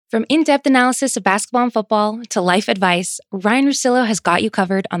From in-depth analysis of basketball and football to life advice, Ryan Russillo has got you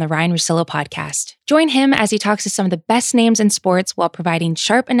covered on the Ryan Russillo podcast. Join him as he talks to some of the best names in sports while providing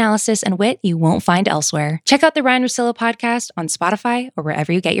sharp analysis and wit you won't find elsewhere. Check out the Ryan Russillo podcast on Spotify or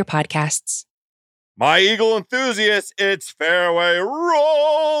wherever you get your podcasts. My Eagle enthusiasts, it's Fairway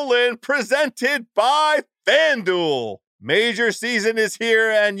Rolling, presented by FanDuel. Major season is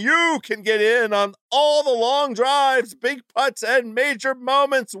here, and you can get in on all the long drives, big putts, and major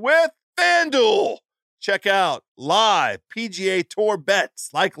moments with FanDuel. Check out live PGA Tour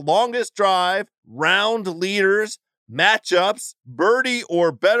bets like longest drive, round leaders, matchups, birdie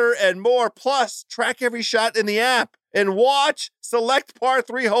or better, and more. Plus, track every shot in the app and watch select par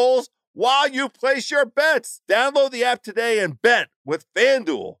 3 holes while you place your bets. Download the app today and bet with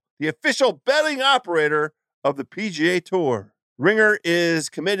FanDuel, the official betting operator of the PGA Tour. Ringer is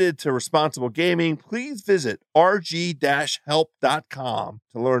committed to responsible gaming. Please visit rg-help.com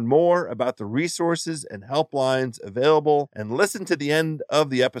to learn more about the resources and helplines available and listen to the end of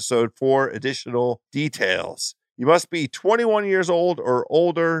the episode for additional details. You must be 21 years old or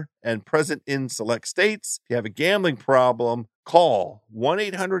older and present in select states. If you have a gambling problem, call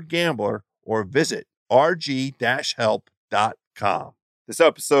 1-800-GAMBLER or visit rg-help.com. This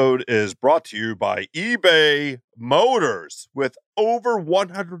episode is brought to you by eBay Motors. With over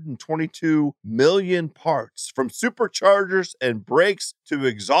 122 million parts, from superchargers and brakes to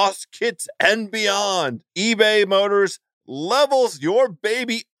exhaust kits and beyond, eBay Motors levels your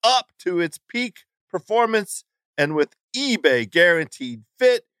baby up to its peak performance. And with eBay Guaranteed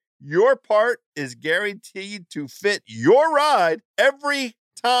Fit, your part is guaranteed to fit your ride every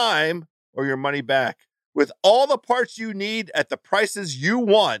time or your money back. With all the parts you need at the prices you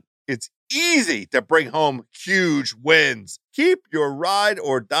want, it's easy to bring home huge wins. Keep your ride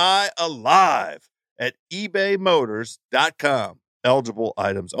or die alive at ebaymotors.com. Eligible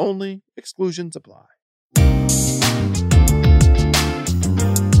items only. Exclusions apply.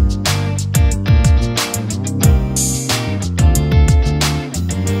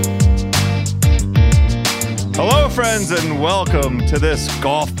 Hello, friends, and welcome to this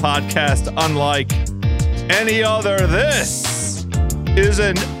golf podcast unlike any other. This is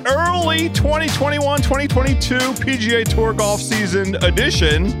an early 2021-2022 PGA Tour golf season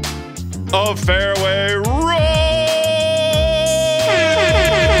edition of Fairway Rolling,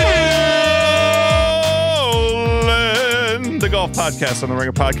 the golf podcast on the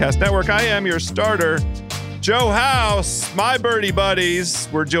Ringer Podcast Network. I am your starter, Joe House. My birdie buddies,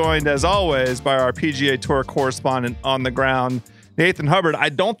 we're joined as always by our PGA Tour correspondent on the ground, Nathan Hubbard. I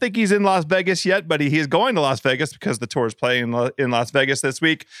don't think he's in Las Vegas yet, but he is going to Las Vegas because the tour is playing in Las Vegas this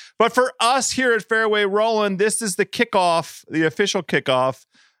week. But for us here at Fairway Rolling, this is the kickoff, the official kickoff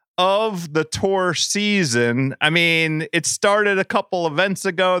of the tour season. I mean, it started a couple events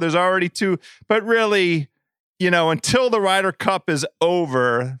ago. There's already 2, but really, you know, until the Ryder Cup is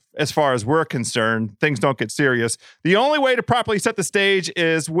over, as far as we're concerned, things don't get serious. The only way to properly set the stage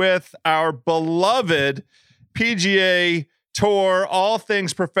is with our beloved PGA Tour, all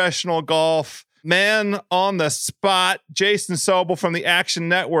things professional golf, man on the spot, Jason Sobel from the Action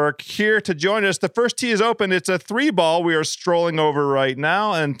Network, here to join us. The first tee is open. It's a 3-ball. We are strolling over right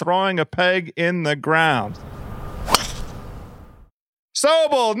now and throwing a peg in the ground.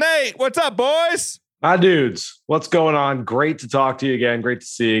 Sobel, Nate, what's up, boys? My dudes, what's going on? Great to talk to you again. Great to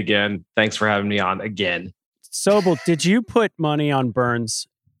see you again. Thanks for having me on again. Sobel, did you put money on Burns?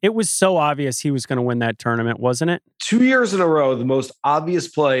 It was so obvious he was going to win that tournament, wasn't it? 2 years in a row, the most obvious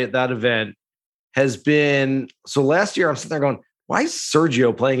play at that event has been... So last year, I'm sitting there going, why is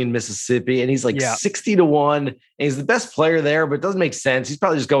Sergio playing in Mississippi? And he's like 60-1, and he's the best player there, but it doesn't make sense. He's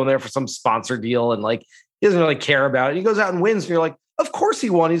probably just going there for some sponsor deal, and like he doesn't really care about it. And he goes out and wins, and you're like, of course he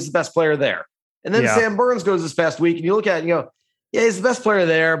won. He's the best player there. And then Sam Burns goes this past week, and you look at it and you go, yeah, he's the best player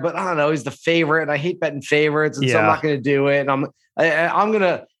there, but I don't know, he's the favorite, and I hate betting favorites, and so I'm not going to do it. And I'm going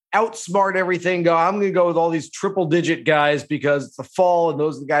to outsmart everything. I'm going to go with all these triple-digit guys because it's the fall, and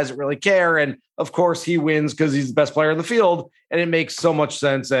those are the guys that really care. And of course, he wins because he's the best player in the field, and it makes so much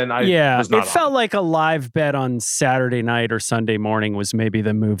sense. And it felt like a live bet on Saturday night or Sunday morning was maybe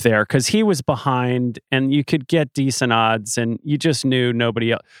the move there because he was behind, and you could get decent odds, and you just knew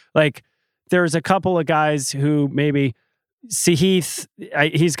nobody else. Like, there's a couple of guys who maybe see Heath.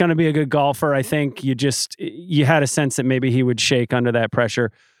 He's going to be a good golfer. I think you had a sense that maybe he would shake under that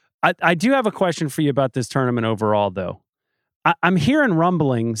pressure. I do have a question for you about this tournament overall, though. I'm hearing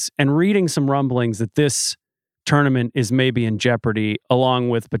rumblings and reading some rumblings that this tournament is maybe in jeopardy, along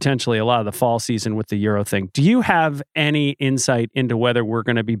with potentially a lot of the fall season with the Euro thing. Do you have any insight into whether we're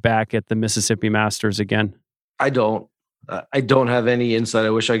going to be back at the Mississippi Masters again? I don't. I don't have any insight. I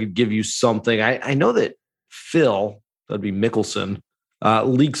wish I could give you something. I know that Phil, that'd be Mickelson,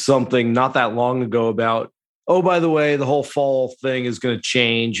 leaked something not that long ago about, oh, by the way, the whole fall thing is going to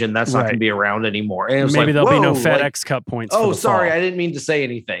change and that's not going to be around anymore. And it was maybe like, there'll be no FedEx Cup points. Oh, sorry, fall. I didn't mean to say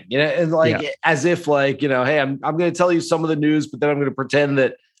anything. And as if hey, I'm going to tell you some of the news, but then I'm going to pretend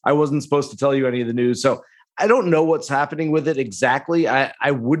that I wasn't supposed to tell you any of the news. So I don't know what's happening with it exactly.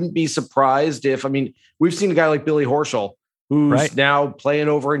 I wouldn't be surprised if, we've seen a guy like Billy Horschel, who's now playing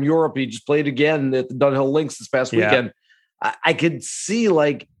over in Europe. He just played again at the Dunhill Links this past weekend. I could see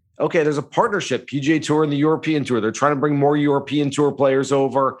okay, there's a partnership, PGA Tour and the European Tour. They're trying to bring more European Tour players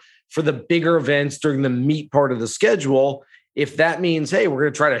over for the bigger events during the meat part of the schedule. If that means, hey, we're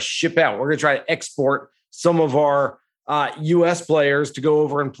going to try to ship out, we're going to try to export some of our U.S. players to go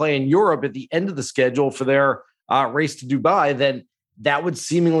over and play in Europe at the end of the schedule for their race to Dubai, then that would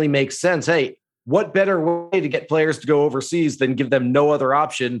seemingly make sense. Hey, what better way to get players to go overseas than give them no other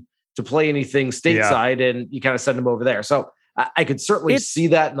option to play anything stateside, and you kind of send them over there. So I could certainly see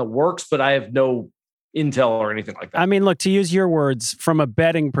that in the works, but I have no intel or anything like that. Look, to use your words, from a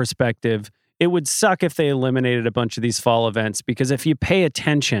betting perspective, it would suck if they eliminated a bunch of these fall events, because if you pay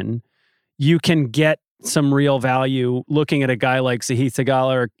attention, you can get some real value looking at a guy like Sahith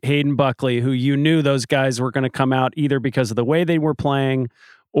Theegala or Hayden Buckley, who you knew those guys were going to come out either because of the way they were playing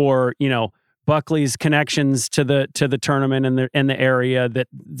or, Buckley's connections to the tournament and the area. That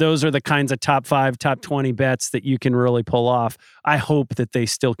those are the kinds of top 5, top 20 bets that you can really pull off. I hope that they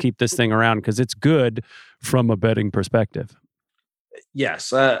still keep this thing around because it's good from a betting perspective.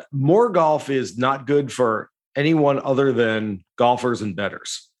 Yes. More golf is not good for anyone other than golfers and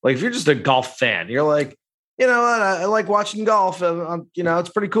bettors. Like if you're just a golf fan, you're like, you know what? I like watching golf. It's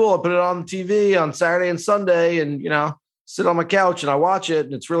pretty cool. I put it on the TV on Saturday and Sunday and, sit on my couch and I watch it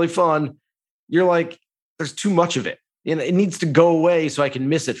and it's really fun. You're like, there's too much of it. It needs to go away so I can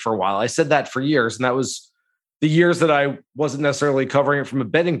miss it for a while. I said that for years, and that was the years that I wasn't necessarily covering it from a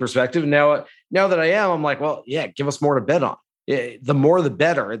betting perspective. And now that I am, I'm like, well, yeah, give us more to bet on. The more the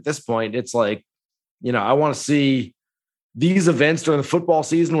better at this point. It's like, I want to see these events during the football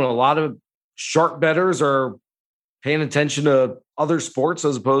season when a lot of sharp bettors are paying attention to other sports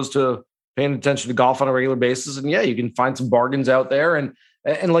as opposed to paying attention to golf on a regular basis. And yeah, you can find some bargains out there.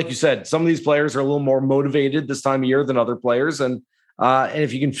 And like you said, some of these players are a little more motivated this time of year than other players. And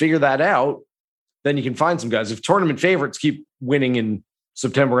if you can figure that out, then you can find some guys. If tournament favorites keep winning in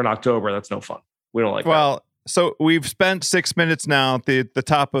September and October, that's no fun. We don't like that. So we've spent 6 minutes now at the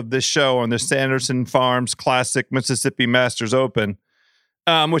top of this show on the Sanderson Farms Classic Mississippi Masters Open,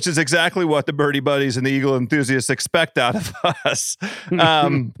 which is exactly what the Birdie Buddies and the Eagle enthusiasts expect out of us.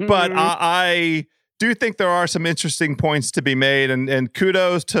 But I do think there are some interesting points to be made, and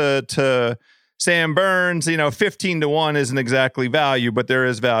kudos to Sam Burns. 15-1 isn't exactly value, but there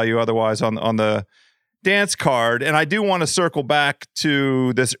is value otherwise on the dance card. And I do want to circle back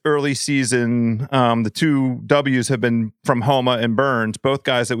to this early season. The 2 W's have been from Homa and Burns, both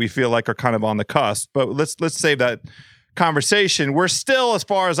guys that we feel like are kind of on the cusp. But let's save that conversation. We're still, as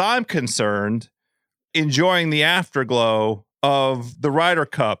far as I'm concerned, enjoying the afterglow of the Ryder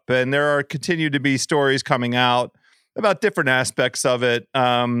Cup, and there continue to be stories coming out about different aspects of it.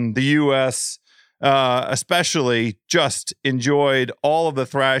 The U.S. Especially just enjoyed all of the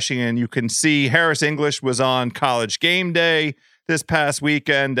thrashing, and you can see Harris English was on College Game Day this past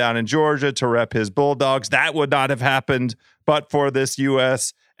weekend down in Georgia to rep his Bulldogs. That would not have happened but for this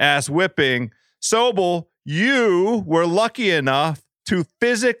U.S. ass whipping. Sobel, you were lucky enough to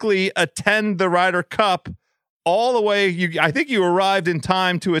physically attend the Ryder Cup all the way. I think you arrived in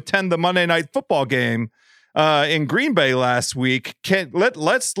time to attend the Monday Night Football game in Green Bay last week.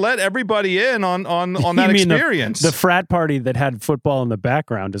 Let's let everybody in on that experience. The frat party that had football in the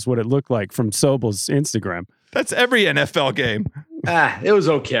background is what it looked like from Sobel's Instagram. That's every NFL game. It was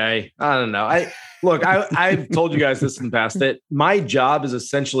okay. I don't know. I've told you guys this in the past that my job is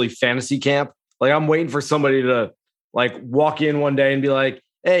essentially fantasy camp. Like I'm waiting for somebody to walk in one day and be like,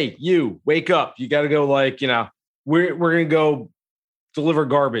 hey, you wake up. You got to go we're going to go deliver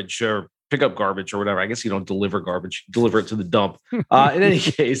garbage or pick up garbage or whatever. I guess you don't deliver garbage, deliver it to the dump. In any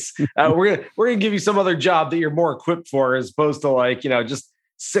case, we're going to give you some other job that you're more equipped for as opposed to just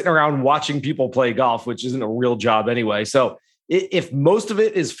sitting around watching people play golf, which isn't a real job anyway. So if most of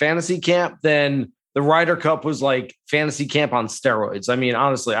it is fantasy camp, then the Ryder Cup was like fantasy camp on steroids.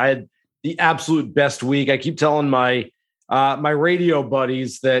 Honestly, I had the absolute best week. I keep telling my radio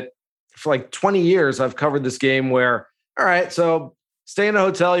buddies that for 20 years, I've covered this game where, all right, so stay in a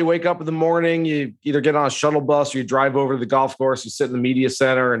hotel, you wake up in the morning, you either get on a shuttle bus or you drive over to the golf course, you sit in the media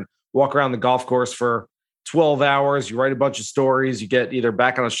center and walk around the golf course for 12 hours. You write a bunch of stories. You get either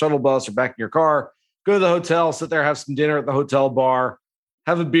back on a shuttle bus or back in your car, go to the hotel, sit there, have some dinner at the hotel bar,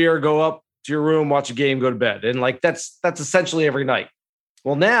 have a beer, go up to your room, watch a game, go to bed. And like, that's essentially every night.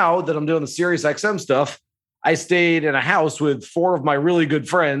 Well, now that I'm doing the Sirius XM stuff, I stayed in a house with 4 of my really good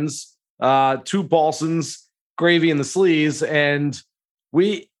friends, 2 Paulsons, Gravy and the Sleaze. And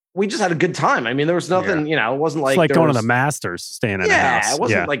we just had a good time. I mean, there was nothing, it wasn't like, it's like going to the Masters, staying in a house. It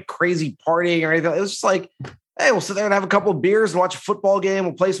wasn't like crazy partying or anything. It was just like, hey, we'll sit there and have a couple of beers and watch a football game.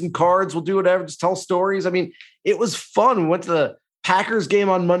 We'll play some cards. We'll do whatever, just tell stories. I mean, it was fun. We went to the Packers game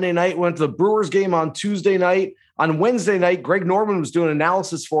on Monday night, went to the Brewers game on Tuesday night. On Wednesday night, Greg Norman was doing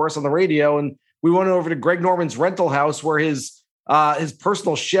analysis for us on the radio, and we went over to Greg Norman's rental house where his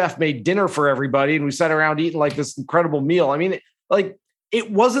personal chef made dinner for everybody, and we sat around eating like this incredible meal. I mean, it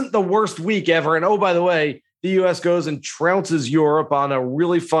wasn't the worst week ever. And oh, by the way, the U.S. goes and trounces Europe on a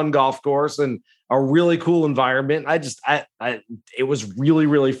really fun golf course and a really cool environment. It was really,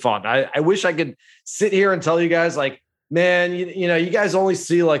 really fun. I wish I could sit here and tell you guys, like, man, you guys only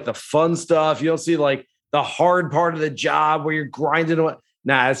see like the fun stuff. You don't see like the hard part of the job where you're grinding.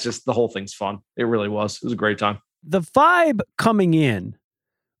 Nah, it's just the whole thing's fun. It really was. It was a great time. The vibe coming in,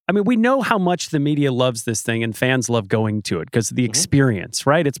 I mean, we know how much the media loves this thing and fans love going to it because of the experience,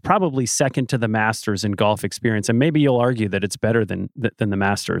 right? It's probably second to the Masters in golf experience. And maybe you'll argue that it's better than the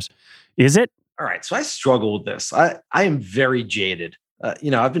Masters. Is it? All right. So I struggle with this. I am very jaded.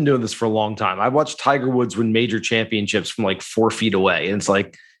 I've been doing this for a long time. I watched Tiger Woods win major championships from like 4 feet away. And it's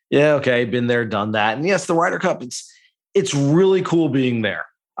like, yeah, okay, been there, done that. And yes, the Ryder Cup, it's really cool being there.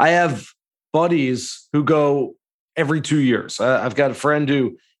 I have buddies who go every 2 years. I've got a friend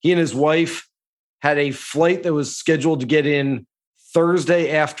who he and his wife had a flight that was scheduled to get in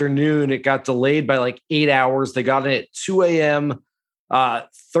Thursday afternoon. It got delayed by like 8 hours. They got in at 2 a.m.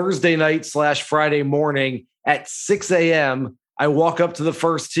 Thursday night / Friday morning. At 6 a.m., I walk up to the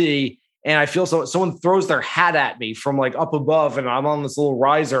first tee and I feel someone throws their hat at me from like up above, and I'm on this little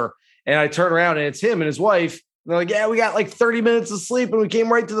riser, and I turn around and it's him and his wife. And they're like, yeah, we got like 30 minutes of sleep and we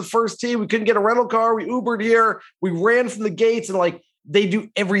came right to the first tee. We couldn't get a rental car. We Ubered here. We ran from the gates, and like they do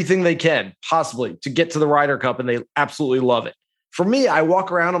everything they can possibly to get to the Ryder Cup, and they absolutely love it. For me, I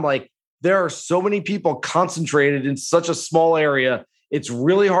walk around, I'm like, there are so many people concentrated in such a small area. It's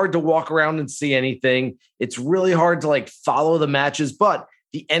really hard to walk around and see anything. It's really hard to like follow the matches, but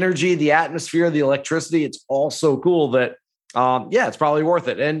the energy, the atmosphere, the electricity, it's all so cool that, it's probably worth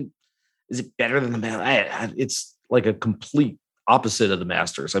it. And is it better than the Masters? It's like a complete opposite of the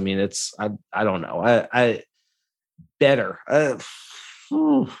Masters. I mean, I don't know. Better. That's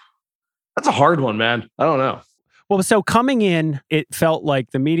a hard one, man. I don't know. Well, so coming in, it felt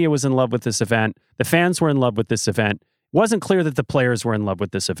like the media was in love with this event. The fans were in love with this event. It wasn't clear that the players were in love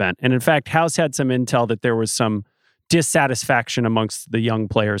with this event. And in fact, House had some intel that there was some dissatisfaction amongst the young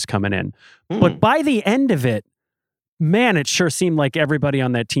players coming in. But by the end of it, man, it sure seemed like everybody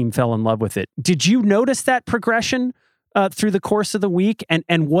on that team fell in love with it. Did you notice that progression through the course of the week?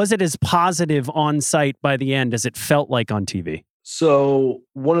 And was it as positive on site by the end as it felt like on TV? So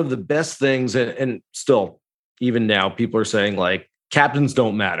one of the best things, and still, even now, people are saying like, captains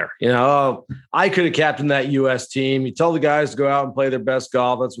don't matter. I could have captained that U.S. team. You tell the guys to go out and play their best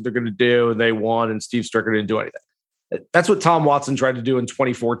golf. That's what they're going to do. And they won, and Steve Stricker didn't do anything. That's what Tom Watson tried to do in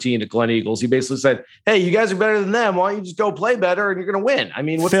 2014 at Glen Eagles. He basically said, hey, you guys are better than them. Why don't you just go play better and you're going to win? I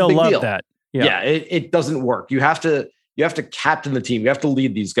mean, what's Phil the big loved deal? That. Yeah, it doesn't work. You have to captain the team. You have to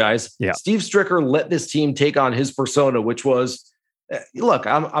lead these guys. Yeah. Steve Stricker let this team take on his persona, which was, look,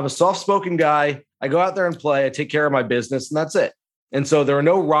 I'm a soft-spoken guy. I go out there and play. I take care of my business, and that's it. And so there are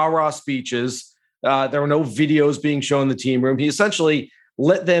no rah-rah speeches. There were no videos being shown in the team room. He essentially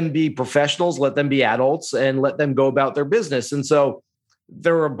let them be professionals, let them be adults, and let them go about their business. And so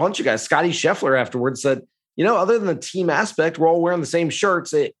there were a bunch of guys. Scotty Scheffler afterwards said, other than the team aspect, we're all wearing the same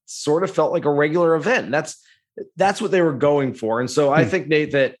shirts. It sort of felt like a regular event. And that's what they were going for. And so I think,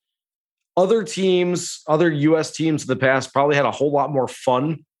 Nate, that other teams, other U.S. teams in the past probably had a whole lot more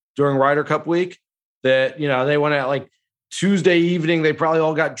fun during Ryder Cup week. That, they went out like Tuesday evening, they probably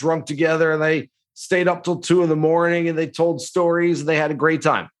all got drunk together and they stayed up till 2 a.m. and they told stories and they had a great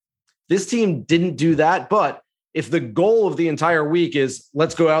time. This team didn't do that. But if the goal of the entire week is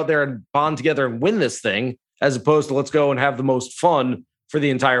let's go out there and bond together and win this thing, as opposed to let's go and have the most fun for the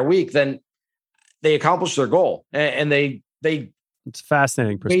entire week, then they accomplished their goal. And they it's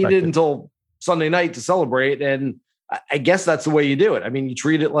fascinating perspective. Waited until Sunday night to celebrate. And I guess that's the way you do it. I mean, you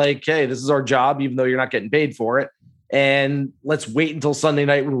treat it like, hey, this is our job, even though you're not getting paid for it. And let's wait until Sunday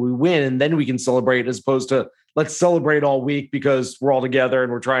night when we win, and then we can celebrate, as opposed to let's celebrate all week because we're all together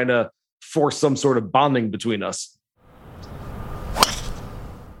and we're trying to force some sort of bonding between us.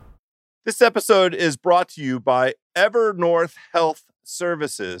 This episode is brought to you by Evernorth Health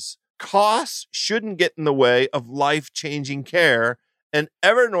Services. Costs shouldn't get in the way of life-changing care, and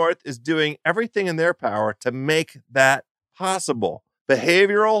Evernorth is doing everything in their power to make that possible.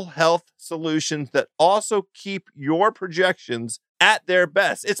 Behavioral health solutions that also keep your projections at their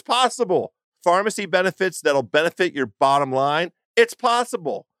best. It's possible. Pharmacy benefits that'll benefit your bottom line. It's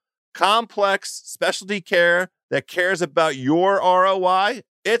possible. Complex specialty care that cares about your ROI.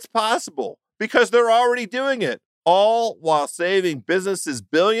 It's possible because they're already doing it, all while saving businesses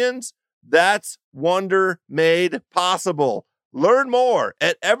billions. That's Wonder made possible. Learn more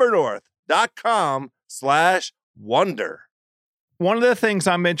at evernorth.com/wonder. One of the things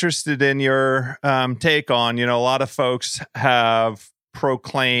I'm interested in your take on, a lot of folks have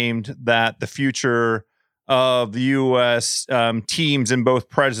proclaimed that the future of the U.S. Teams in both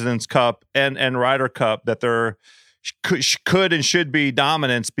President's Cup and Ryder Cup, that they're could and should be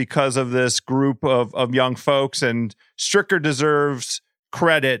dominance because of this group of young folks, and Stricker deserves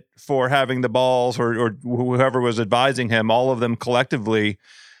credit for having the balls, or whoever was advising him, all of them collectively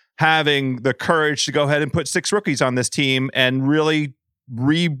having the courage to go ahead and put 6 rookies on this team and really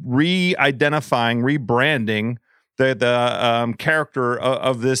re-identifying, rebranding the character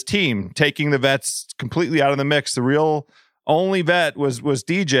of this team, taking the vets completely out of the mix. The real only vet was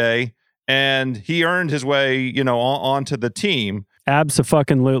DJ, and he earned his way, onto the team.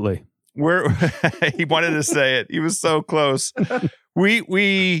 Abso-fucking-lutely. He wanted to say it. He was so close.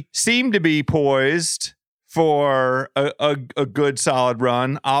 We seem to be poised for a good, solid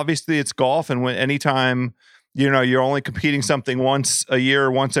run. Obviously, it's golf, and anytime you're only competing something once a year,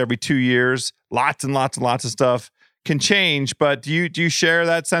 once every 2 years, lots and lots and lots of stuff can change. But do you share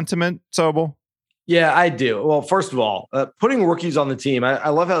that sentiment, Sobel? Yeah, I do. Well, first of all, putting rookies on the team, I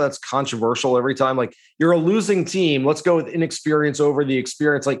love how that's controversial every time. Like, you're a losing team. Let's go with inexperience over the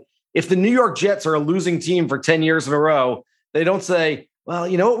experience. Like, if the New York Jets are a losing team for 10 years in a row, they don't say, well,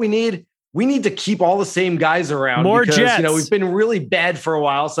 you know what we need? We need to keep all the same guys around. More because, Jets. we've been really bad for a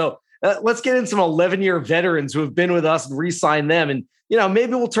while. So let's get in some 11-year veterans who have been with us and re-sign them. And,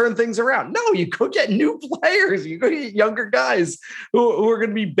 maybe we'll turn things around. No, you go get new players. You go get younger guys who are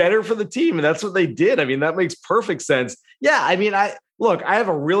going to be better for the team. And that's what they did. I mean, that makes perfect sense. Yeah. I mean, I have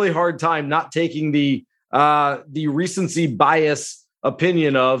a really hard time not taking the recency bias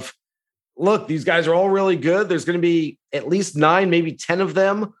opinion of, look, these guys are all really good. There's going to be at least 9, maybe 10 of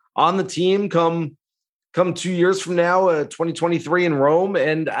them on the team come 2 years from now, 2023 in Rome.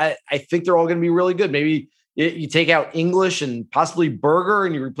 And I think they're all going to be really good. Maybe you take out English and possibly Berger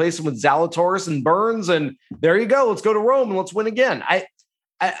and you replace them with Zalatoris and Burns, and there you go. Let's go to Rome and let's win again. I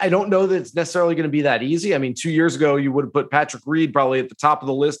don't know that it's necessarily going to be that easy. I mean, 2 years ago, you would have put Patrick Reed probably at the top of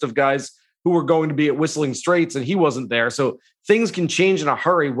the list of guys who were going to be at Whistling Straits, and he wasn't there. So things can change in a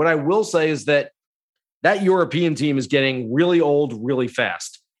hurry. What I will say is that European team is getting really old really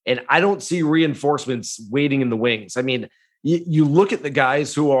fast. And I don't see reinforcements waiting in the wings. I mean, you look at the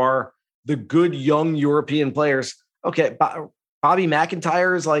guys who are the good young European players. Okay, Bobby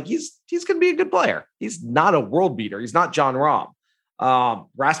McIntyre is like, he's going to be a good player. He's not a world beater. He's not John Rahm.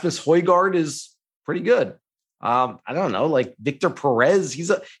 Rasmus Højgaard is pretty good. I don't know, like Victor Perez. He's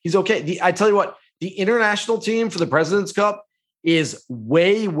okay. I tell you what, the international team for the President's Cup is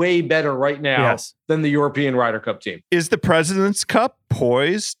way, way better right now than the European Ryder Cup team. Is the President's Cup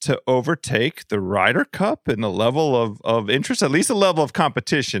poised to overtake the Ryder Cup in the level of interest, at least the level of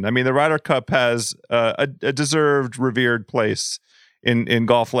competition? I mean, the Ryder Cup has a deserved, revered place in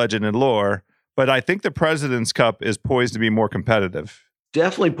golf legend and lore, but I think the President's Cup is poised to be more competitive.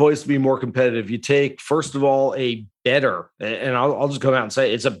 Definitely poised to be more competitive. You take, first of all, a better, and I'll just come out and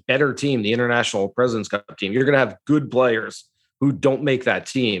say it's a better team, the International President's Cup team. You're going to have good players who don't make that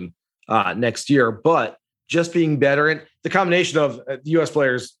team next year, but just being better. And the combination of the U.S.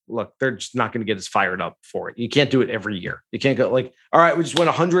 players, look, they're just not going to get as fired up for it. You can't do it every year. You can't go like, all right, we just went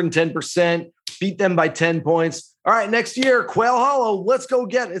 110%, beat them by 10 points. All right, next year, Quail Hollow, let's go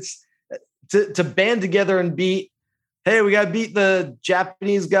get it. It's to band together and beat, hey, we got to beat the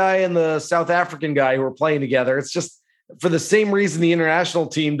Japanese guy and the South African guy who are playing together. It's just for the same reason the international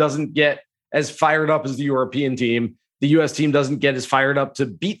team doesn't get as fired up as the European team. The U.S. team doesn't get as fired up to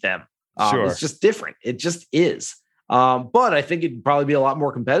beat them. Sure. It's just different. It just is. But I think it'd probably be a lot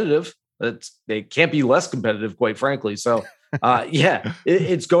more competitive. They can't be less competitive, quite frankly. So,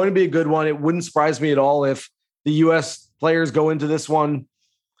 it's going to be a good one. It wouldn't surprise me at all if the U.S. players go into this one,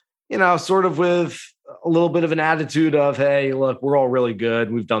 sort of with a little bit of an attitude of, hey, look, we're all really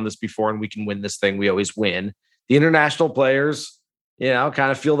good. We've done this before and we can win this thing. We always win. The international players,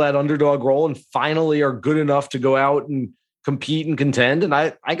 kind of feel that underdog role and finally are good enough to go out and compete and contend. And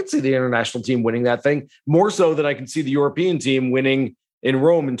I can see the international team winning that thing more so than I can see the European team winning in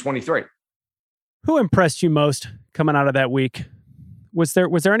Rome in 23. Who impressed you most coming out of that week? Was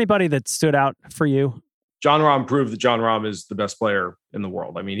there anybody that stood out for you? Jon Rahm proved that Jon Rahm is the best player in the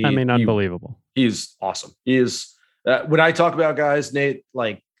world. I mean, unbelievable. He's awesome. He is. When I talk about guys, Nate,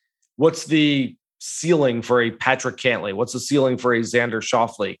 like, what's the ceiling for a Patrick Cantlay? What's the ceiling for a Xander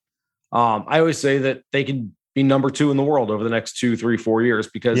Schauffele? I always say that they can be number 2 in the world over the next 2, 3, 4 years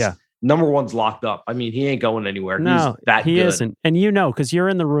because number 1's locked up. I mean, he ain't going anywhere. No, he's that he good. Isn't. And because you're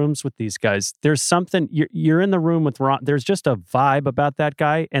in the rooms with these guys, there's something, you're in the room with Ron. There's just a vibe about that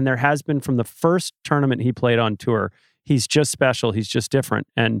guy. And there has been from the first tournament he played on tour. He's just special. He's just different.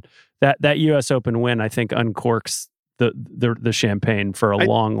 And that US Open win, I think, uncorks the champagne for a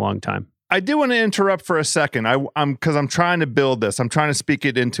long, long time. I do want to interrupt for a second. Because I'm trying to build this. I'm trying to speak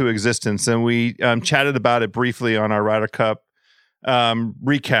it into existence. And we chatted about it briefly on our Ryder Cup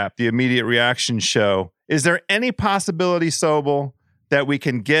recap, the immediate reaction show. Is there any possibility, Sobel, that we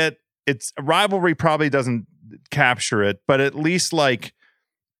can get it's rivalry? Probably doesn't capture it, but at least like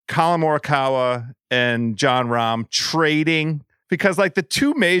Collin Morikawa and Jon Rahm trading, because like the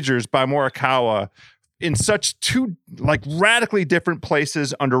 2 majors by Morikawa in such 2 like radically different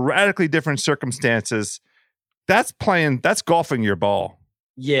places under radically different circumstances, that's golfing your ball.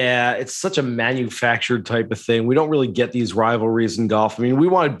 Yeah, it's such a manufactured type of thing. We don't really get these rivalries in golf. I mean, we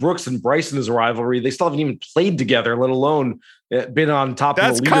wanted Brooks and Bryson as a rivalry. They still haven't even played together, let alone been on top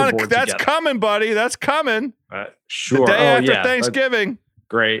of the leaderboard That's together. Coming, buddy. That's coming. Sure. The day after Thanksgiving.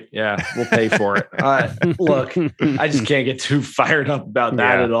 Great. Yeah, we'll pay for it. Look, I just can't get too fired up about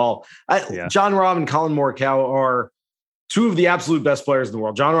that at all. Jon Rahm and Collin Morikawa are 2 of the absolute best players in the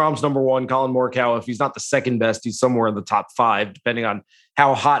world. Jon Rahm's number 1. Collin Morikawa, if he's not the second best, he's somewhere in the top 5, depending on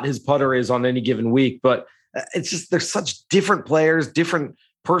how hot his putter is on any given week. But it's just, there's such different players, different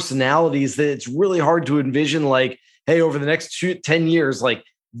personalities that it's really hard to envision like, hey, over the next 10 years, like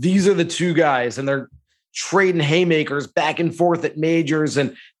these are the 2 guys and they're trading haymakers back and forth at majors.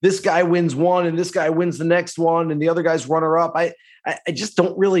 And this guy wins one and this guy wins the next one and the other guy's runner up. I just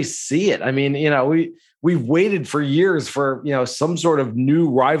don't really see it. I mean, we've waited for years for, some sort of new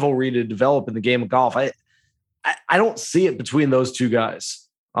rivalry to develop in the game of golf. I don't see it between those 2 guys,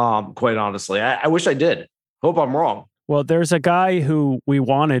 quite honestly. I wish I did. Hope I'm wrong. Well, there's a guy who we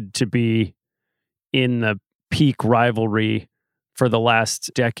wanted to be in the peak rivalry for the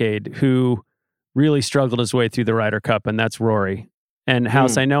last decade who really struggled his way through the Ryder Cup, and that's Rory. And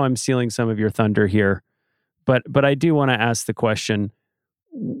House, I know I'm stealing some of your thunder here, but I do want to ask the question,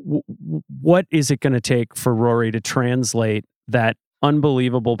 what is it going to take for Rory to translate that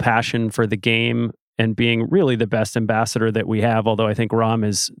unbelievable passion for the game and being really the best ambassador that we have, although I think Rahm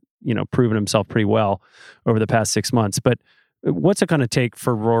has, proven himself pretty well over the past 6 months. But what's it going to take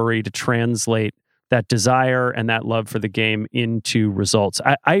for Rory to translate that desire and that love for the game into results?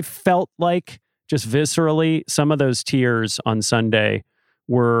 I felt like, just viscerally, some of those tears on Sunday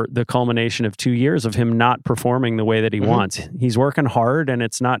were the culmination of 2 years of him not performing the way that he wants. He's working hard and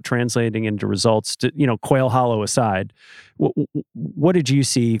it's not translating into results, Quail Hollow aside. What did you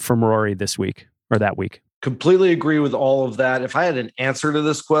see from Rory this week or that week? Completely agree with all of that. If I had an answer to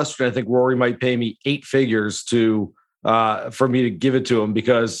this question, I think Rory might pay me 8 figures for me to give it to him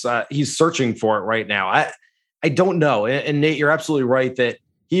because he's searching for it right now. I don't know. And Nate, you're absolutely right that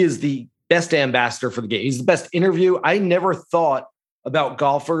he is the best ambassador for the game. He's the best interview. I never thought about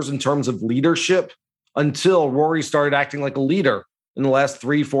golfers in terms of leadership until Rory started acting like a leader in the last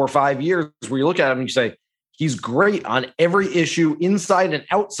 3, 4, 5 years, where you look at him and you say, he's great on every issue inside and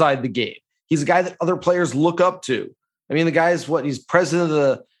outside the game. He's a guy that other players look up to. I mean, the guy is he's president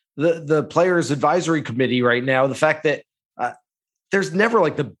of the players advisory committee right now. The fact that there's never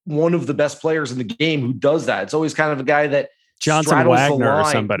like one of the best players in the game who does that. It's always kind of a guy that Johnson Wagner or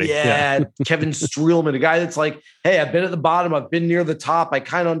somebody. Yeah. Kevin Streelman, a guy that's like, hey, I've been at the bottom. I've been near the top. I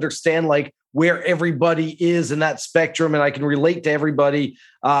kind of understand like where everybody is in that spectrum and I can relate to everybody.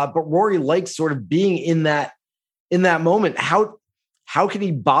 But Rory likes sort of being in that moment. How can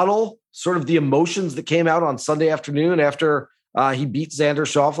he bottle sort of the emotions that came out on Sunday afternoon after he beat Xander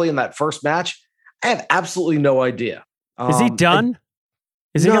Schauffele in that first match? I have absolutely no idea. Is he done?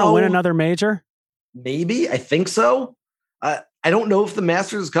 Is he going to win another major? Maybe. I think so. I don't know if the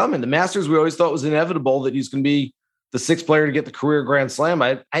Masters is coming. The Masters, we always thought was inevitable that he's going to be the 6th player to get the career Grand Slam.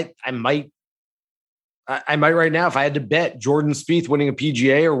 I might right now, if I had to bet Jordan Spieth winning a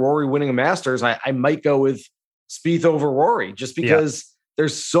PGA or Rory winning a Masters, I might go with Spieth over Rory just because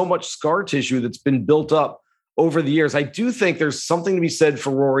there's so much scar tissue that's been built up over the years. I do think there's something to be said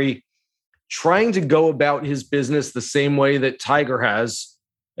for Rory trying to go about his business the same way that Tiger has,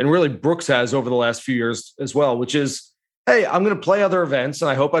 and really Brooks has over the last few years as well, which is, hey, I'm going to play other events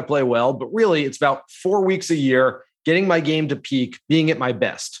and I hope I play well, but really it's about 4 weeks a year, getting my game to peak, being at my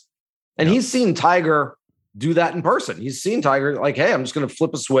best. And he's seen Tiger do that in person. He's seen Tiger like, hey, I'm just going to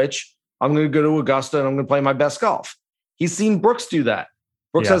flip a switch. I'm going to go to Augusta and I'm going to play my best golf. He's seen Brooks do that.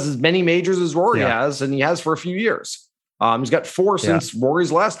 Brooks has as many majors as Rory has, and he has for a few years. He's got 4 since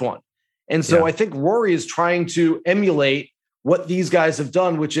Rory's last one. And so I think Rory is trying to emulate what these guys have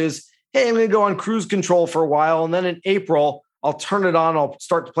done, which is, hey, I'm going to go on cruise control for a while. And then in April, I'll turn it on. I'll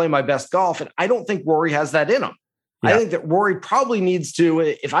start to play my best golf. And I don't think Rory has that in him. I think that Rory probably needs to,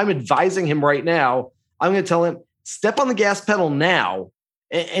 if I'm advising him right now, I'm going to tell him, step on the gas pedal now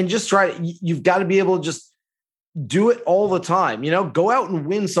and just try. You've got to be able to just do it all the time. Go out and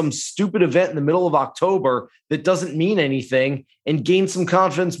win some stupid event in the middle of October that doesn't mean anything and gain some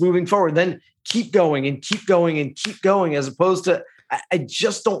confidence moving forward. Then keep going and keep going and keep going, as opposed to, I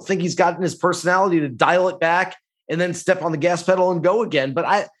just don't think he's gotten his personality to dial it back and then step on the gas pedal and go again. But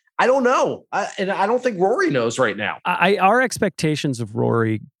I don't know. And I don't think Rory knows right now. Our expectations of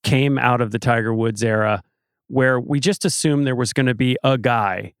Rory came out of the Tiger Woods era, where we just assumed there was going to be a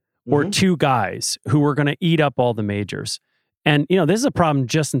guy or 2 guys who were going to eat up all the majors. And, this is a problem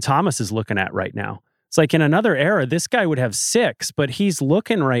Justin Thomas is looking at right now. It's like in another era, this guy would have 6, but he's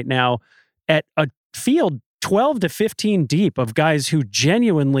looking right now at a field 12 to 15 deep of guys who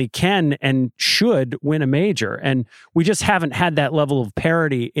genuinely can and should win a major. And we just haven't had that level of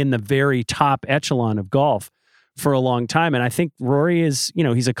parity in the very top echelon of golf for a long time. And I think Rory is,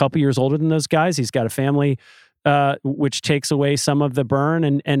 he's a couple years older than those guys. He's got a family, which takes away some of the burn.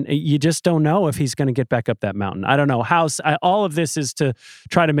 And you just don't know if he's going to get back up that mountain. I don't know how. All of this is to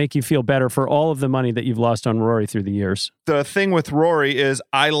try to make you feel better for all of the money that you've lost on Rory through the years. The thing with Rory is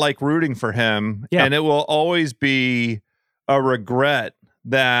I like rooting for him, and it will always be a regret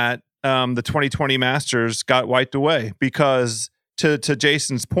that the 2020 Masters got wiped away, because to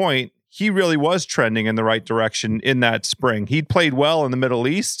Jason's point, he really was trending in the right direction in that spring. He'd played well in the Middle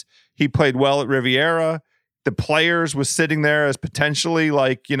East. He played well at Riviera. The Players was sitting there as potentially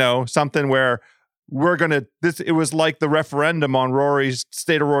like, something where it was like the referendum on Rory's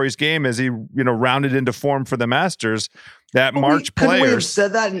state of Rory's game as he, rounded into form for the Masters. That March Players. Couldn't we have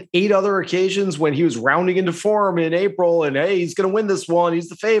said that in 8 other occasions when he was rounding into form in April and, hey, he's going to win this one. He's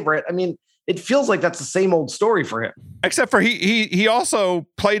the favorite. I mean, it feels like that's the same old story for him. Except for he also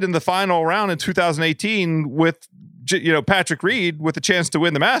played in the final round in 2018 with, Patrick Reed with a chance to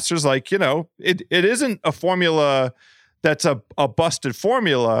win the Masters. Like, it isn't a formula that's a busted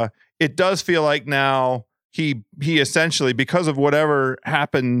formula. It does feel like now he essentially, because of whatever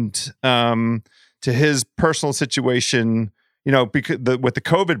happened to his personal situation, because with the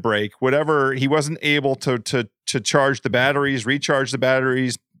COVID break, whatever, he wasn't able to charge the batteries, recharge the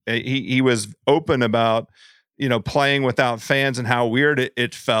batteries. He was open about, playing without fans and how weird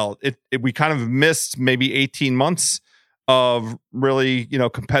it felt. We kind of missed maybe 18 months of really,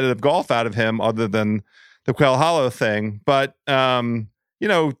 competitive golf out of him, other than the Quail Hollow thing. But,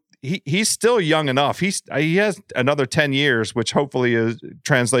 he's still young enough. He has another 10 years, which hopefully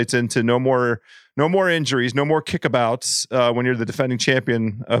translates into no more injuries, no more kickabouts when you're the defending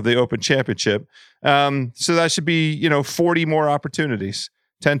champion of the Open Championship. So that should be, 40 more opportunities.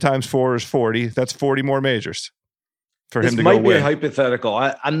 10 times 4 is 40. That's 40 more majors for him to go win. This might be a hypothetical.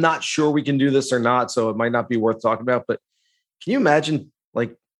 I'm not sure we can do this or not, so it might not be worth talking about. But can you imagine,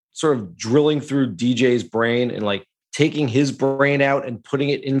 like, sort of drilling through DJ's brain and like taking his brain out and putting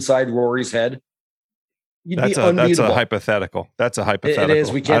it inside Rory's head? That's a hypothetical. That's a hypothetical. It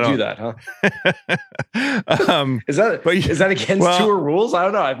is. We can't do that, huh? Is that against tour rules? I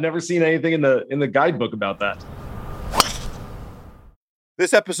don't know. I've never seen anything in the guidebook about that.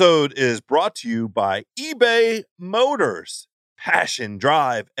 This episode is brought to you by eBay Motors. Passion,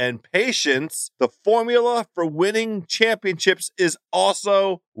 drive, and patience. The formula for winning championships is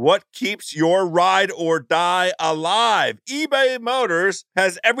also what keeps your ride or die alive. eBay Motors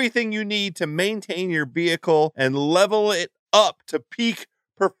has everything you need to maintain your vehicle and level it up to peak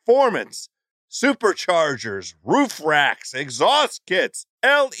performance. Superchargers, roof racks, exhaust kits,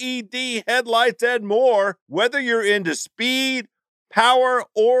 LED headlights, and more. Whether you're into speed, power,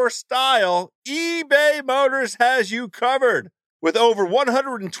 or style, eBay Motors has you covered. With over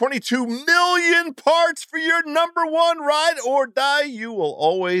 122 million parts for your number one ride or die, you will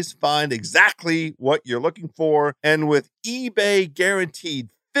always find exactly what you're looking for. And with eBay Guaranteed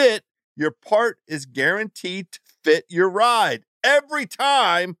Fit, your part is guaranteed to fit your ride. every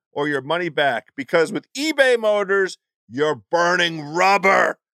time or your money back. Because with eBay Motors, you're burning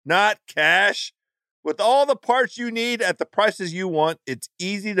rubber, not cash. With all the parts you need at the prices you want, it's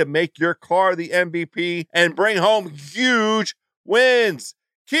easy to make your car the MVP and bring home huge wins.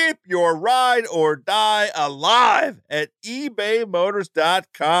 Keep your ride or die alive at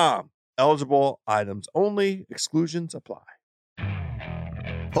ebaymotors.com. Eligible items only. Exclusions apply.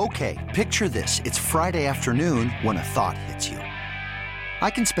 Okay, picture this. It's Friday afternoon when a thought hits you. I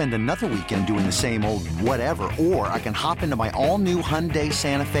can spend another weekend doing the same old whatever, or I can hop into my all-new Hyundai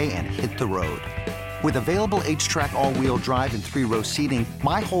Santa Fe and hit the road. With available H-Track all-wheel drive and 3-row seating,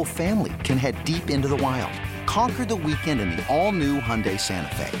 my whole family can head deep into the wild. Conquer the weekend in the all-new Hyundai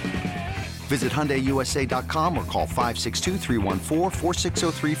Santa Fe. Visit HyundaiUSA.com or call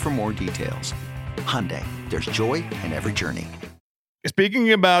 562-314-4603 for more details. Hyundai, there's joy in every journey.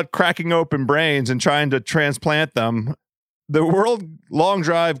 Speaking about cracking open brains and trying to transplant them, the World Long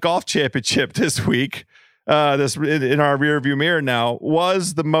Drive Golf Championship this week, this in our rearview mirror now,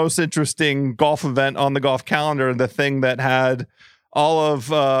 was the most interesting golf event on the golf calendar. The thing that had all of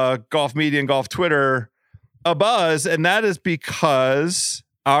golf media and golf Twitter abuzz, and that is because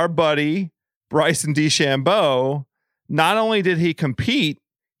our buddy Bryson DeChambeau, not only did he compete,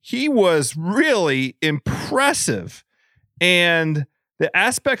 he was really impressive. And the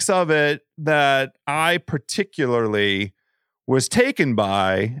aspects of it that I particularly was taken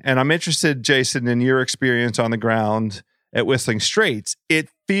by, and I'm interested, Jason, in your experience on the ground at Whistling Straits, it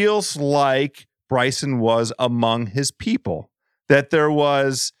feels like Bryson was among his people, that there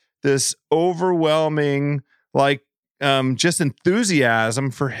was this overwhelming, just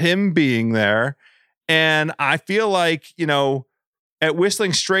enthusiasm for him being there. And I feel like, at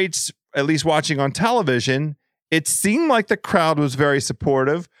Whistling Straits, at least watching on television, it seemed like the crowd was very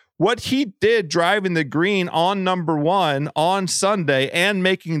supportive. What he did driving the green on number 1 on Sunday and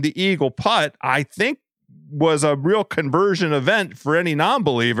making the eagle putt, I think was a real conversion event for any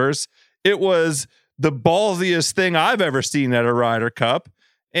non-believers. It was the ballsiest thing I've ever seen at a Ryder Cup.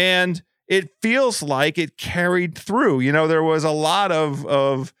 And it feels like it carried through. There was a lot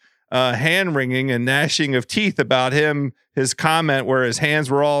of hand-wringing and gnashing of teeth about his comment where his hands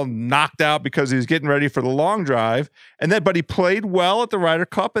were all knocked out because he was getting ready for the long drive. But he played well at the Ryder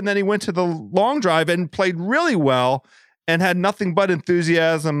Cup, and then he went to the long drive and played really well and had nothing but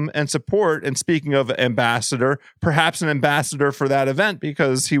enthusiasm and support. And speaking of ambassador, perhaps an ambassador for that event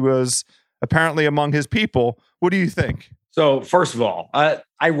because he was apparently among his people. What do you think? So first of all,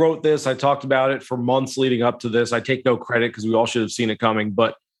 I wrote this. I talked about it for months leading up to this. I take no credit because we all should have seen it coming.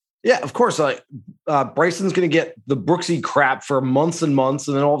 But yeah, of course, Bryson's going to get the Brooksy crap for months and months,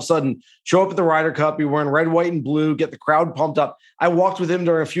 and then all of a sudden show up at the Ryder Cup. Be wearing red, white, and blue, get the crowd pumped up. I walked with him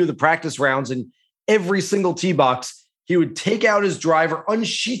during a few of the practice rounds, and every single tee box, he would take out his driver,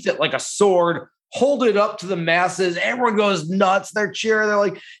 unsheath it like a sword, hold it up to the masses. Everyone goes nuts. They're cheering. They're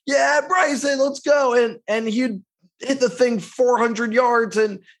like, "Yeah, Bryson, let's go!" And he'd hit the thing 400 yards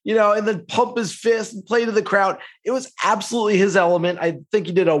and then pump his fist and play to the crowd. It was absolutely his element. I think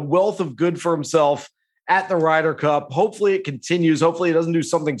he did a wealth of good for himself at the Ryder Cup. Hopefully it continues. Hopefully he doesn't do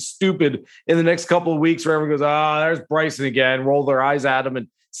something stupid in the next couple of weeks where everyone goes, there's Bryson again, roll their eyes at him and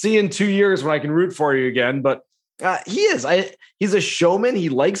see in 2 years when I can root for you again. But he's a showman. He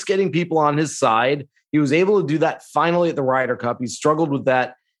likes getting people on his side. He was able to do that finally at the Ryder Cup. He struggled with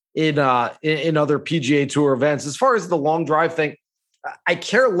that in other PGA Tour events. As far as the long drive thing, I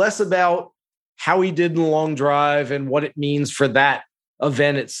care less about how he did in the long drive and what it means for that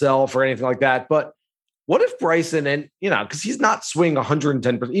event itself or anything like that. But what if Bryson, because he's not swinging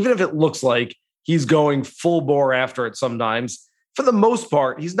 110%, even if it looks like he's going full bore after it sometimes, for the most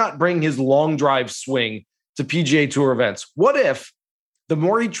part, he's not bringing his long drive swing to PGA Tour events. What if the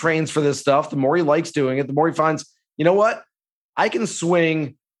more he trains for this stuff, the more he likes doing it, the more he finds, what? I can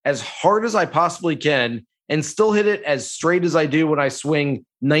swing as hard as I possibly can and still hit it as straight as I do when I swing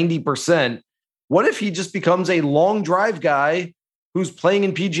 90%. What if he just becomes a long drive guy who's playing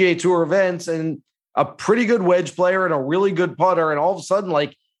in PGA Tour events and a pretty good wedge player and a really good putter, and all of a sudden,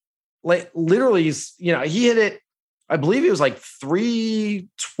 like literally, he hit it, I believe it was like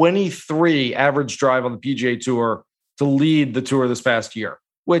 323 average drive on the PGA Tour to lead the tour this past year,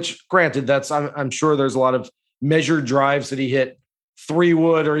 which granted, I'm sure there's a lot of measured drives that he hit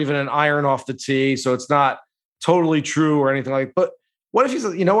 3-wood or even an iron off the tee. So it's not totally true or anything like that. But what if he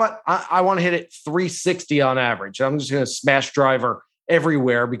says, I want to hit it 360 on average. I'm just going to smash driver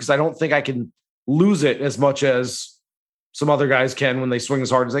everywhere because I don't think I can lose it as much as some other guys can when they swing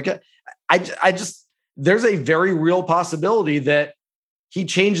as hard as they can. There's a very real possibility that he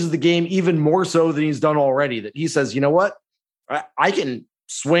changes the game even more so than he's done already, that he says, I can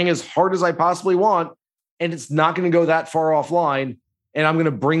swing as hard as I possibly want, and it's not going to go that far offline. And I'm going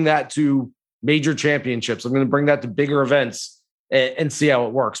to bring that to major championships. I'm going to bring that to bigger events and see how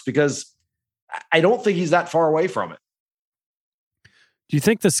it works, because I don't think he's that far away from it. Do you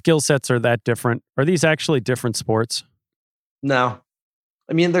think the skill sets are that different? Are these actually different sports? No.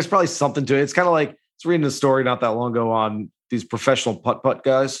 I mean, there's probably something to it. It's kind of like, I was reading a story not that long ago on these professional putt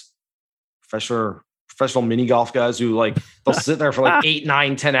guys, professional mini golf guys who like, they'll sit there for like 8,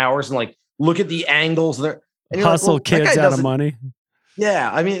 9, 10 hours and like look at the angles there. Hustle like, well, kids out of money. Yeah.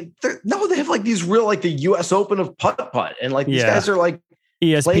 I mean, they have like these real, like the US Open of putt. And like these guys are like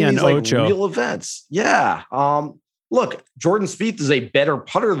ESPN these, like, real events. Yeah. Look, Jordan Spieth is a better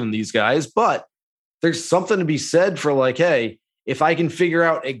putter than these guys, but there's something to be said for like, hey, if I can figure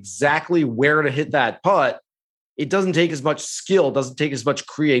out exactly where to hit that putt, it doesn't take as much skill, doesn't take as much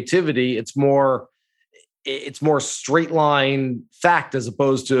creativity. It's more straight line fact as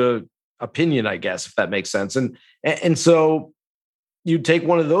opposed to opinion, I guess, if that makes sense. And so you take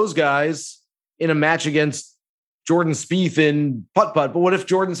one of those guys in a match against Jordan Spieth in putt. But what if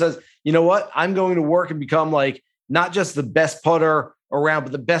Jordan says, you know what, I'm going to work and become like not just the best putter around,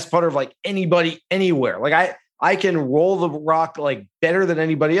 but the best putter of like anybody anywhere. Like I can roll the rock like better than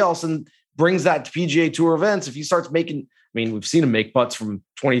anybody else, and brings that to PGA Tour events. If he starts making, I mean, we've seen him make putts from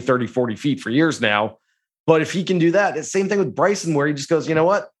 20, 30, 40 feet for years now. But if he can do that, it's the same thing with Bryson, where he just goes, you know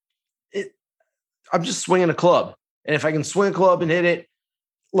what? I'm just swinging a club. And if I can swing a club and hit it,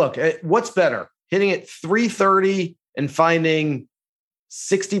 look, what's better? Hitting it 330 and finding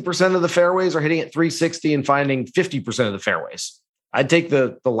 60% of the fairways, or hitting it 360 and finding 50% of the fairways? I'd take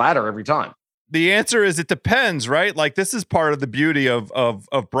the latter every time. The answer is it depends, right? Like, this is part of the beauty of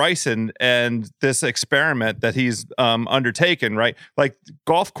Bryson and this experiment that he's undertaken, right? Like,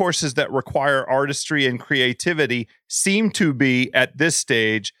 golf courses that require artistry and creativity seem to be at this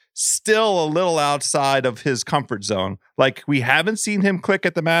stage still a little outside of his comfort zone. Like, we haven't seen him click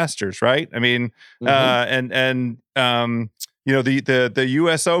at the Masters, right? I mean, you know, the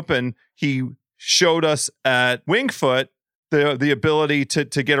US Open, he showed us at Winged Foot the ability to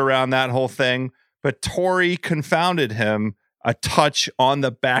get around that whole thing, but Torrey confounded him a touch on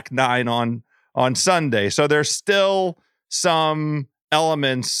the back nine on Sunday. So there's still some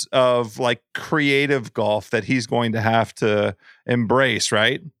elements of like creative golf that he's going to have to embrace,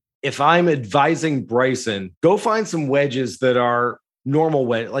 right? If I'm advising Bryson, go find some wedges that are normal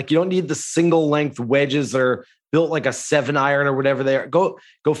wedge. Like, you don't need the single length wedges that are built like a 7-iron or whatever they are. Go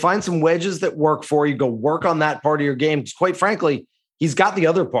find some wedges that work for you. Go work on that part of your game. Because quite frankly, he's got the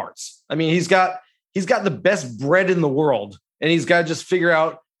other parts. I mean, he's got the best bread in the world, and he's got to just figure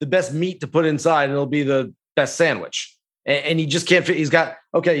out the best meat to put inside, and it'll be the best sandwich. And he just can't fit. He's got,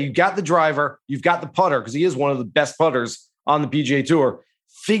 okay, you've got the driver, you've got the putter, because he is one of the best putters on the PGA Tour.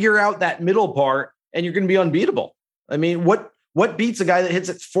 Figure out that middle part, and you're going to be unbeatable. I mean, what beats a guy that hits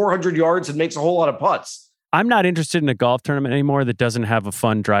it 400 yards and makes a whole lot of putts? I'm not interested in a golf tournament anymore that doesn't have a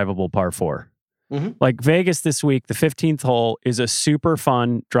fun, drivable par 4. Mm-hmm. Like Vegas this week, the 15th hole is a super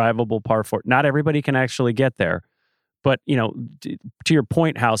fun, drivable par 4. Not everybody can actually get there. But, you know, to your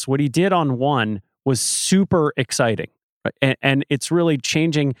point, House, what he did on one was super exciting. Right? And it's really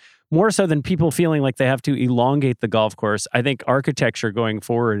changing more so than people feeling like they have to elongate the golf course. I think architecture going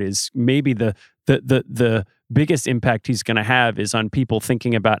forward is maybe the biggest impact he's going to have is on people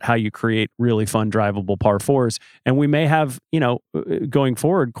thinking about how you create really fun, drivable par 4s. And we may have, you know, going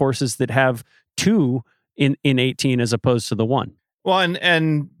forward, courses that have 2 in 18 as opposed to the 1. Well,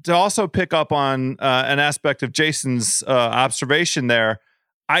 and to also pick up on an aspect of Jason's observation there,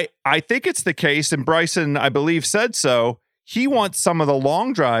 I think it's the case, and Bryson, I believe, said so. He wants some of the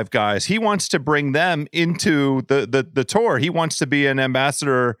long drive guys. He wants to bring them into the tour. He wants to be an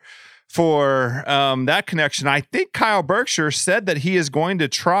ambassador for that connection. I think Kyle Berkshire said that he is going to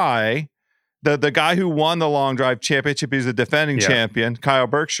try the guy who won the long drive championship. He's the defending champion, Kyle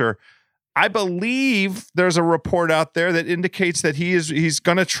Berkshire. I believe there's a report out there that indicates that he's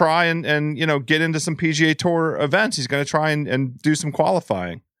going to try and you know, get into some PGA Tour events. He's going to try and do some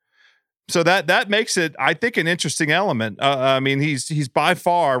qualifying. So that makes it, I think, an interesting element. I mean, he's by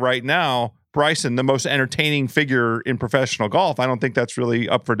far right now, Bryson, the most entertaining figure in professional golf. I don't think that's really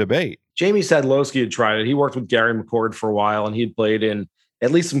up for debate. Jamie Sadlowski had tried it. He worked with Gary McCord for a while, and he had played in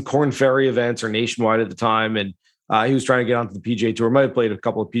at least some Korn Ferry events or Nationwide at the time. And he was trying to get onto the PGA Tour. Might have played a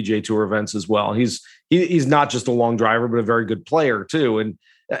couple of PGA Tour events as well. He's not just a long driver, but a very good player too. And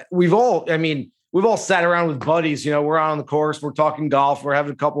we've all sat around with buddies. You know, we're out on the course, we're talking golf, we're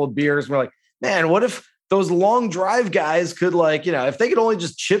having a couple of beers. And we're like, man, what if those long drive guys could, like, you know, if they could only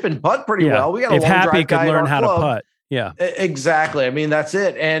just chip and putt pretty well, we got a long drive guy could learn in our how club. to putt. Yeah. Exactly. I mean, that's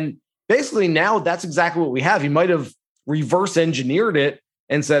it. And basically now that's exactly what we have. He might have reverse engineered it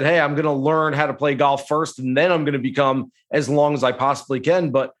and said, hey, I'm going to learn how to play golf first, and then I'm going to become as long as I possibly can.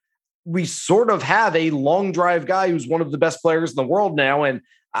 But we sort of have a long drive guy who's one of the best players in the world now. And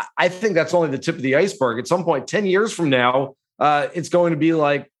I think that's only the tip of the iceberg. At some point, 10 years from now, it's going to be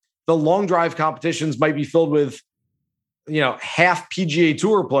like the long drive competitions might be filled with, half PGA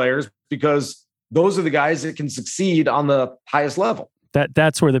Tour players, because those are the guys that can succeed on the highest level.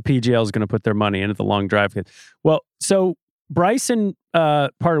 That's where the PGL is going to put their money into the long drive. Well, so Bryson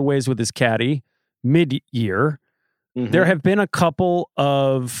parted ways with his caddy mid-year. Mm-hmm. There have been a couple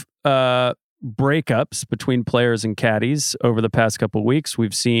of breakups between players and caddies over the past couple of weeks.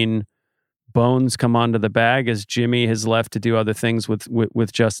 We've seen Bones come onto the bag as Jimmy has left to do other things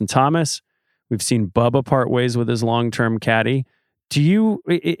with Justin Thomas. We've seen Bubba part ways with his long-term caddy.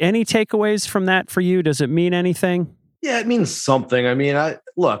 Any takeaways from that for you? Does it mean anything? Yeah, it means something. I mean,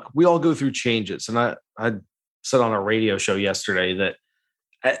 look, we all go through changes. And I said on a radio show yesterday that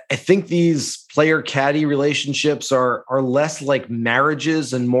I think these player-caddy relationships are less like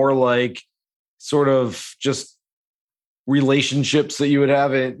marriages and more like sort of just relationships that you would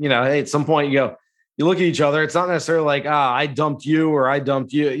have. Hey, at some point you look at each other. It's not necessarily like, I dumped you or I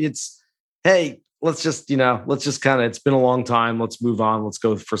dumped you. It's, hey, let's just kind of, it's been a long time. Let's move on. Let's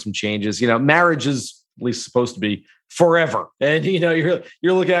go for some changes. Marriage is at least supposed to be forever. And, you're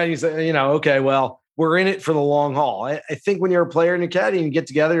looking at it and you say, okay, well, we're in it for the long haul. I think when you're a player and a caddy and you get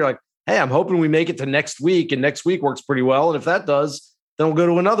together, you're like, hey, I'm hoping we make it to next week, and next week works pretty well. And if that does, then we'll go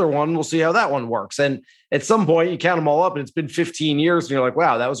to another one. We'll see how that one works. And at some point you count them all up and it's been 15 years and you're like,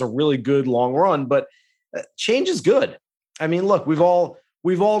 wow, that was a really good long run. But change is good. I mean, look, we've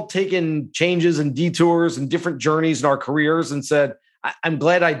all taken changes and detours and different journeys in our careers and said, I'm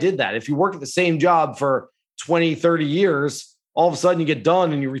glad I did that. If you work at the same job for 20, 30 years, all of a sudden you get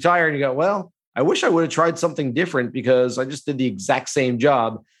done and you retire and you go, well, I wish I would have tried something different because I just did the exact same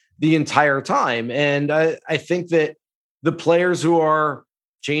job the entire time. And I think that the players who are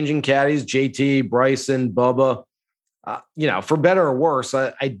changing caddies, JT, Bryson, Bubba, for better or worse,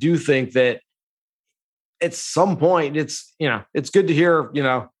 I do think that at some point it's good to hear,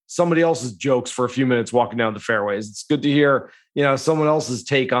 somebody else's jokes for a few minutes walking down the fairways. It's good to hear, someone else's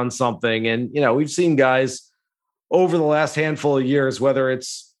take on something. And, we've seen guys over the last handful of years, whether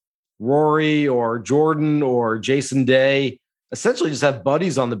it's Rory or Jordan or Jason Day, essentially just have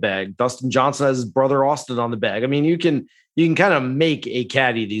buddies on the bag. Dustin Johnson has his brother Austin on the bag. I mean, you can kind of make a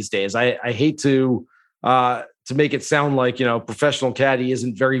caddy these days. I hate to make it sound like, professional caddy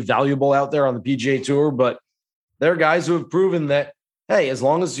isn't very valuable out there on the PGA Tour, but there are guys who have proven that, hey, as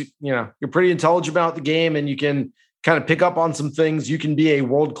long as you're pretty intelligent about the game and you can kind of pick up on some things, you can be a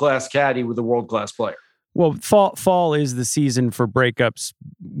world-class caddy with a world-class player. Well, fall is the season for breakups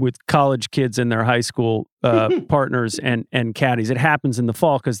with college kids and their high school partners and caddies. It happens in the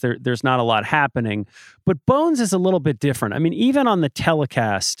fall because there's not a lot happening. But Bones is a little bit different. I mean, even on the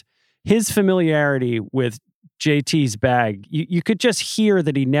telecast, his familiarity with JT's bag, you could just hear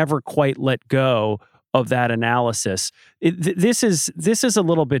that he never quite let go of that analysis. This is a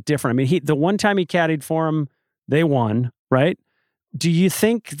little bit different. I mean, the one time he caddied for him, they won, right? Do you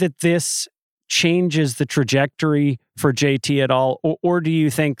think that this changes the trajectory for JT at all? Or do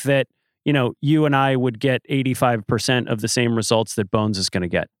you think that, you and I would get 85% of the same results that Bones is going to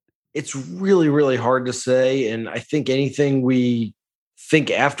get? It's really, really hard to say. And I think anything we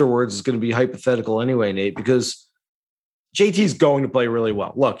think afterwards is going to be hypothetical anyway, Nate, because JT's going to play really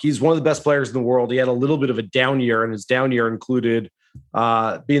well. Look, he's one of the best players in the world. He had a little bit of a down year, and his down year included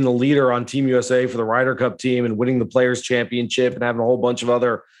being the leader on Team USA for the Ryder Cup team and winning the Players Championship and having a whole bunch of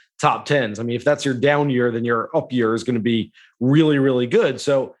other top tens. I mean, if that's your down year, then your up year is going to be really, really good.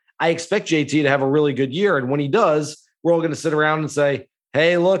 So I expect JT to have a really good year. And when he does, we're all going to sit around and say,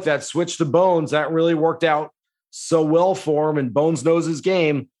 hey, look, that switch to Bones, that really worked out so well for him. And Bones knows his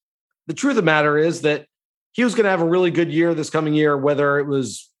game. The truth of the matter is that he was going to have a really good year this coming year, whether it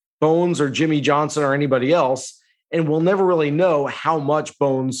was Bones or Jimmy Johnson or anybody else. And we'll never really know how much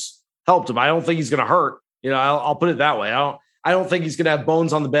Bones helped him. I don't think he's going to hurt. I'll put it that way. I don't think he's going to have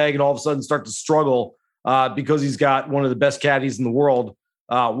Bones on the bag and all of a sudden start to struggle because he's got one of the best caddies in the world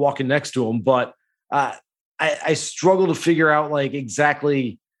walking next to him. But I struggle to figure out like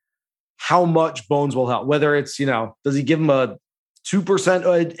exactly how much Bones will help. Whether it's, does he give him a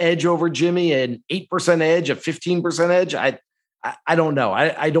 2% edge over Jimmy, an 8% edge, a 15% edge? I don't know.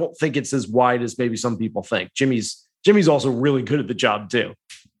 I don't think it's as wide as maybe some people think. Jimmy's also really good at the job too.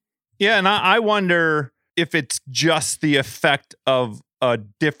 Yeah, and I wonder if it's just the effect of a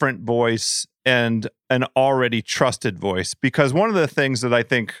different voice and an already trusted voice. Because one of the things that I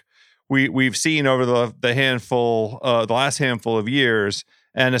think we've seen over the last handful of years,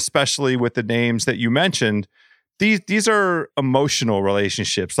 and especially with the names that you mentioned, these are emotional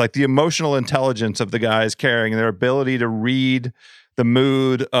relationships, like the emotional intelligence of the guys carrying, their ability to read the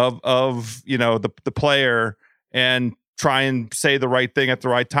mood of the player and try and say the right thing at the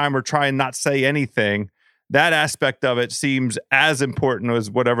right time, or try and not say anything. That aspect of it seems as important as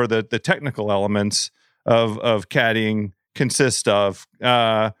whatever the technical elements of caddying consist of.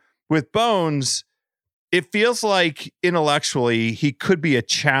 With Bones, it feels like intellectually he could be a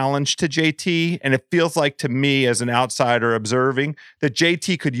challenge to JT, and it feels like to me as an outsider observing that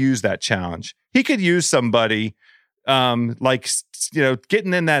JT could use that challenge. He could use somebody getting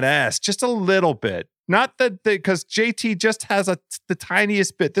in that ass just a little bit. Not that because JT just has the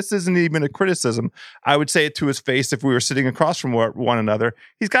tiniest bit. This isn't even a criticism. I would say it to his face if we were sitting across from one another.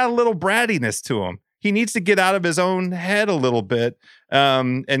 He's got a little brattiness to him. He needs to get out of his own head a little bit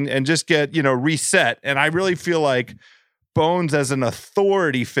and just get, reset. And I really feel like Bones as an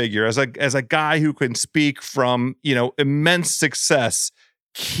authority figure, as a guy who can speak from, immense success,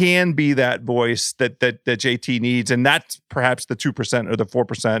 can be that voice that JT needs. And that's perhaps the 2% or the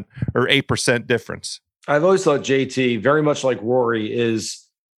 4% or 8% difference. I've always thought JT, very much like Rory, is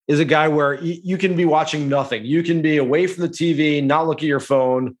a guy where you can be watching nothing. You can be away from the TV, not look at your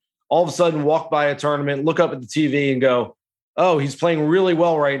phone, all of a sudden walk by a tournament, look up at the TV and go, oh, he's playing really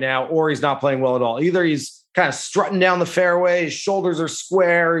well right now, or he's not playing well at all. Either he's kind of strutting down the fairway, his shoulders are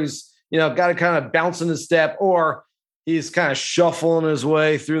square, he's got to kind of bounce in his step, or he's kind of shuffling his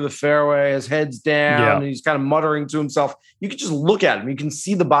way through the fairway, his head's down, and he's kind of muttering to himself. You can just look at him. You can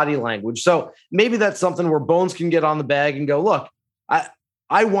see the body language. So maybe that's something where Bones can get on the bag and go, look,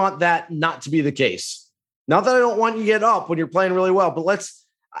 I want that not to be the case. Not that I don't want you to get up when you're playing really well, but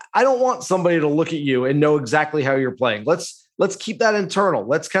I don't want somebody to look at you and know exactly how you're playing. Let's keep that internal.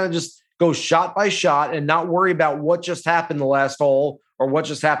 Let's kind of just go shot by shot and not worry about what just happened the last hole or what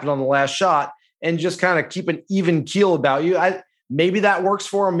just happened on the last shot, and just kind of keep an even keel about you. Maybe that works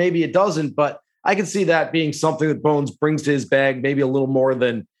for him. Maybe it doesn't, but I can see that being something that Bones brings to his bag, maybe a little more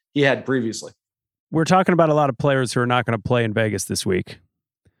than he had previously. We're talking about a lot of players who are not going to play in Vegas this week.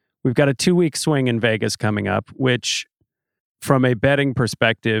 We've got a 2-week swing in Vegas coming up, which from a betting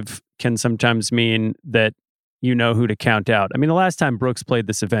perspective can sometimes mean that you know who to count out. I mean, the last time Brooks played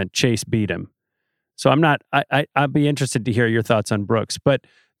this event, Chase beat him. So I'd be interested to hear your thoughts on Brooks. But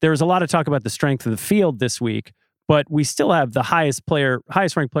there was a lot of talk about the strength of the field this week, but we still have the highest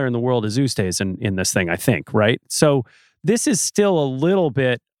ranked player in the world is Oosthuizen in this thing, I think, right? So this is still a little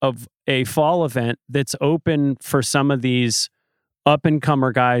bit of a fall event that's open for some of these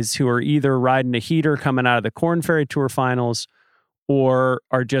up-and-comer guys who are either riding a heater coming out of the Korn Ferry Tour finals or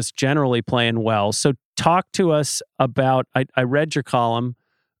are just generally playing well. So talk to us about, I read your column,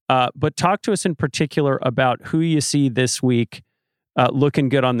 but talk to us in particular about who you see this week looking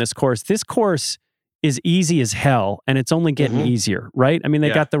good on this course. This course is easy as hell, and it's only getting easier, right? I mean,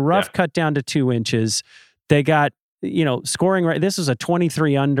 they got the rough cut down to 2 inches. They got, scoring right. This is a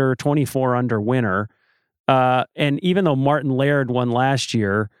 23 under, 24 under winner. And even though Martin Laird won last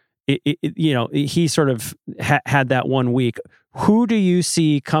year, he sort of had that 1 week. Who do you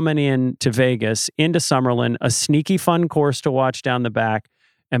see coming in to Vegas, into Summerlin, a sneaky fun course to watch down the back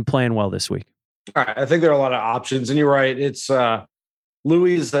and playing well this week? All right. I think there are a lot of options, and you're right. It's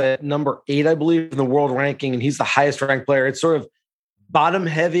Louis is at number 8, I believe, in the world ranking, and he's the highest ranked player. It's sort of bottom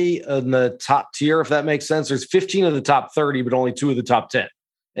heavy in the top tier, if that makes sense. There's 15 of the top 30, but only 2 of the top 10.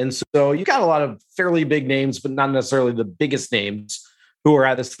 And so you got a lot of fairly big names, but not necessarily the biggest names who are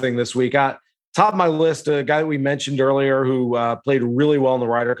at this thing this week. Top of my list, a guy that we mentioned earlier who played really well in the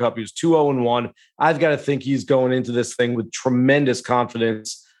Ryder Cup. He was 2-0-1. I've got to think he's going into this thing with tremendous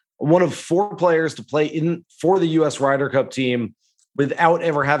confidence. One of 4 players to play for the U.S. Ryder Cup team without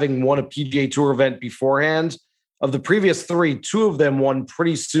ever having won a PGA Tour event beforehand. Of the previous 3, 2 of them won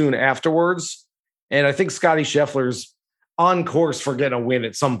pretty soon afterwards. And I think Scottie Scheffler's on course for getting a win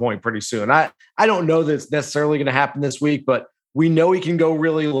at some point pretty soon. I don't know that it's necessarily going to happen this week, but we know he can go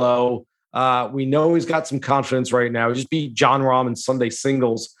really low. We know he's got some confidence right now. He just beat Jon Rahm in Sunday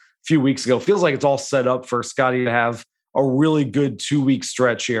singles a few weeks ago. Feels like it's all set up for Scottie to have a really good 2-week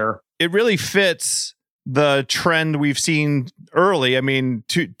stretch here. It really fits the trend we've seen early. I mean,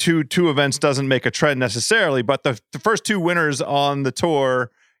 two events doesn't make a trend necessarily, but the first 2 winners on the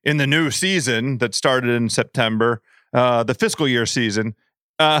tour in the new season that started in September, the fiscal year season,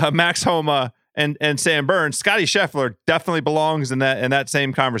 Max Homa and Sam Burns, Scottie Scheffler definitely belongs in that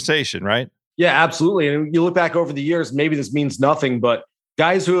same conversation, right? Yeah, absolutely. And you look back over the years, maybe this means nothing, but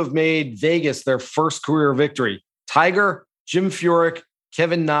guys who have made Vegas their first career victory: Tiger, Jim Furyk,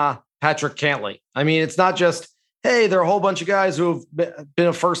 Kevin Na, Patrick Cantlay. I mean, it's not just, hey, there are a whole bunch of guys who have been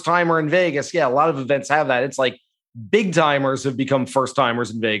a first timer in Vegas. Yeah, a lot of events have that. It's like big timers have become first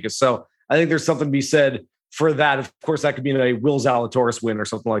timers in Vegas. So I think there's something to be said for that. Of course, that could be a Will Zalatoris win or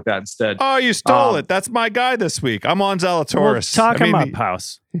something like that instead. Oh, you stole it. That's my guy this week. I'm on Zalatoris. Well, talk him up,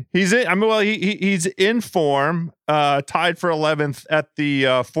 House. He's in. I mean, well, he's in form. Tied for 11th at the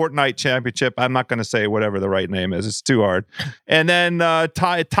Fortnite Championship. I'm not going to say whatever the right name is. It's too hard. And then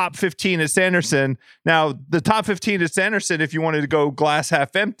tied top 15 at Sanderson. Now, the top 15 at Sanderson, if you wanted to go glass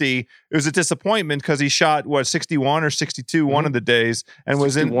half empty, it was a disappointment because he shot 61 or 62 one of the days and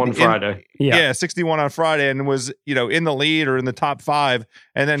was in Friday. Yeah, 61 on Friday and was in the lead or in the top 5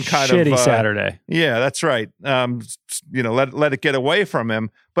 and then shitty Saturday. Yeah, that's right. Let it get away from him.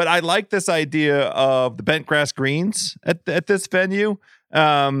 But I like this idea of the bent grass greens at this venue.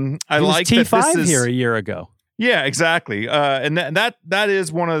 I like T5 that this is here a year ago. Yeah, exactly. And that is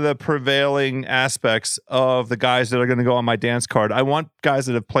one of the prevailing aspects of the guys that are going to go on my dance card. I want guys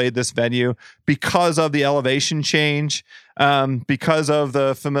that have played this venue because of the elevation change, because of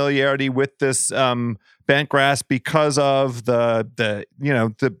the familiarity with this bent grass, because of the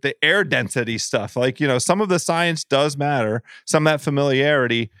air density stuff. Like, some of the science does matter. Some of that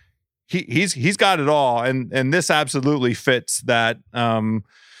familiarity. He's got it all, and this absolutely fits that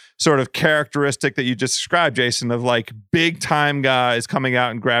sort of characteristic that you just described, Jason, of like big time guys coming out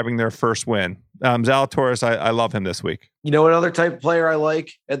and grabbing their first win. Zalatoris, I love him this week. You know, another type of player I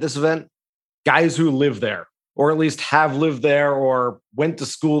like at this event? Guys who live there, or at least have lived there or went to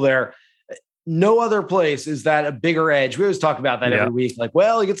school there. No other place is that a bigger edge. We always talk about that every week. Like,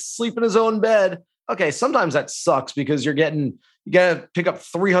 well, he gets to sleep in his own bed. Okay, sometimes that sucks because you got to pick up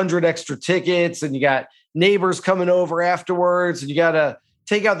 300 extra tickets and you got neighbors coming over afterwards and you got to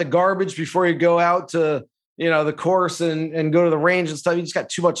take out the garbage before you go out to, the course and go to the range and stuff. You just got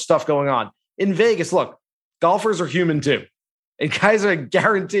too much stuff going on. In Vegas, look, golfers are human too. And guys, I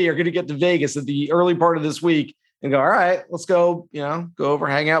guarantee, are going to get to Vegas at the early part of this week and go, all right, let's go, go over,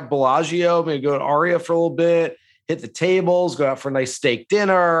 hang out Bellagio, maybe go to Aria for a little bit, hit the tables, go out for a nice steak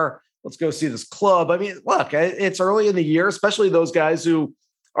dinner. Let's go see this club. I mean, look, it's early in the year, especially those guys who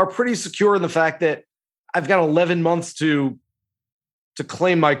are pretty secure in the fact that I've got 11 months to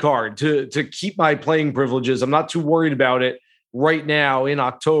claim my card, to keep my playing privileges. I'm not too worried about it right now in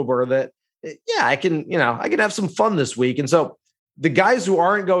October that, I can have some fun this week. And so the guys who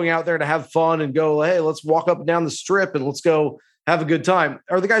aren't going out there to have fun and go, hey, let's walk up and down the strip and let's go have a good time,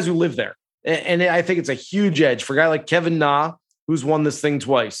 are the guys who live there. And I think it's a huge edge for a guy like Kevin Na, who's won this thing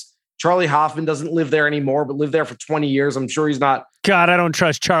twice. Charlie Hoffman doesn't live there anymore, but lived there for 20 years. I'm sure he's not. God, I don't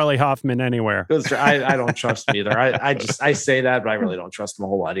trust Charlie Hoffman anywhere. I don't trust him either. I say that, but I really don't trust him a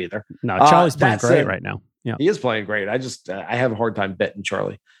whole lot either. No, Charlie's playing great right now. Yeah, he is playing great. I have a hard time betting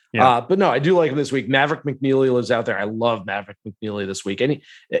Charlie. Yeah. But no, I do like him this week. Maverick McNeely lives out there. I love Maverick McNeely this week. And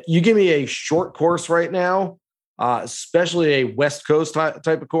you give me a short course right now, especially a West Coast type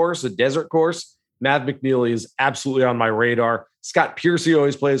of course, a desert course. Mav McNeely is absolutely on my radar. Scott Piercy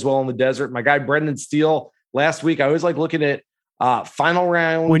always plays well in the desert. My guy, Brendan Steele, last week, I always like looking at final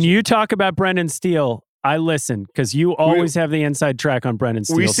round. When you talk about Brendan Steele, I listen because you always have the inside track on Brendan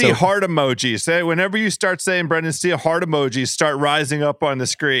Steele. We see heart emojis. Whenever you start saying Brendan Steele, heart emojis start rising up on the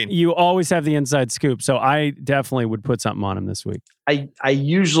screen. You always have the inside scoop. So I definitely would put something on him this week. I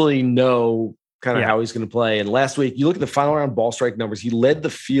usually know kind of how he's going to play. And last week, you look at the final round ball strike numbers. He led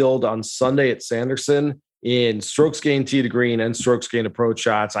the field on Sunday at Sanderson in strokes gained tee to green and strokes gained approach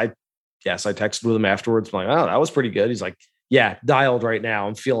shots. I texted with him afterwards. I'm like, oh, that was pretty good. He's like, yeah, dialed right now.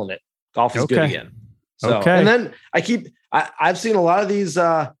 I'm feeling it. Golf is good again. So, and then I've seen a lot of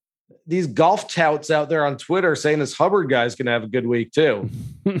these golf touts out there on Twitter saying this Hubbard guy's going to have a good week too.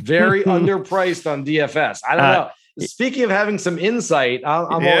 Very underpriced on DFS. I don't know. Speaking of having some insight, I'm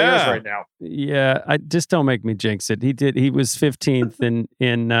all ears right now. Yeah, I just don't make me jinx it. He was 15th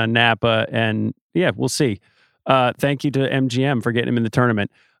in Napa, and we'll see. Thank you to MGM for getting him in the tournament.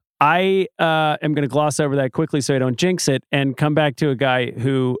 I am going to gloss over that quickly so I don't jinx it and come back to a guy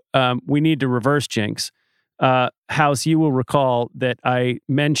who we need to reverse jinx. House, you will recall that I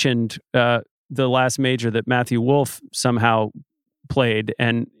mentioned the last major that Matthew Wolff somehow played,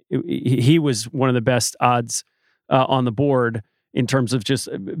 and he was one of the best odds on the board in terms of just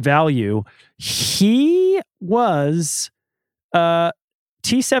value. He was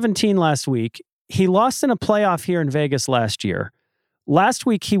T17 last week. He lost in a playoff here in Vegas last year. Last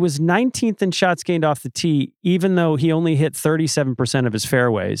week, he was 19th in shots gained off the tee, even though he only hit 37% of his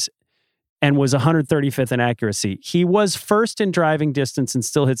fairways. and was 135th in accuracy. He was first in driving distance and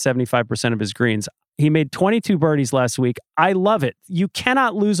still hit 75% of his greens. He made 22 birdies last week. I love it. You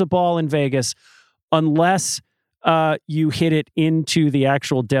cannot lose a ball in Vegas unless you hit it into the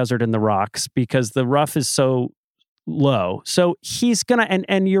actual desert and the rocks, because the rough is so low. So he's going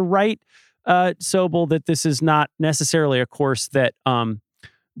to, and you're right, Sobel, that this is not necessarily a course that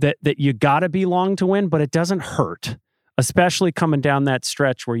that you got to be long to win, but it doesn't hurt, especially coming down that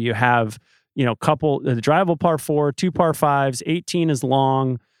stretch where you have, the drivable par 4, 2 par 5s, 18 is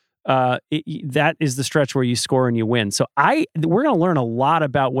long. That is the stretch where you score and you win. So we're going to learn a lot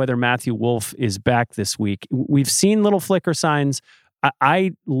about whether Matthew Wolff is back this week. We've seen little flicker signs.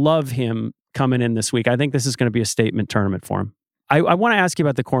 I love him coming in this week. I think this is going to be a statement tournament for him. I want to ask you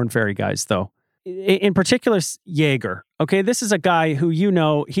about the Korn Ferry guys, though. In particular, Jaeger. Okay, this is a guy who,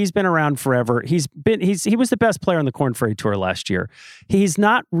 he's been around forever. He was the best player on the Korn Ferry Tour last year. He's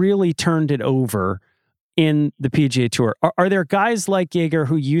not really turned it over in the PGA Tour. Are there guys like Jaeger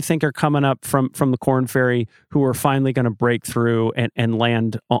who you think are coming up from the Korn Ferry who are finally going to break through and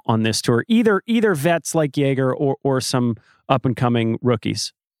land on this tour? Either vets like Jaeger or some up and coming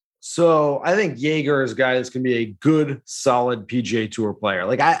rookies. So I think Jaeger is a guy that's going to be a good, solid PGA Tour player.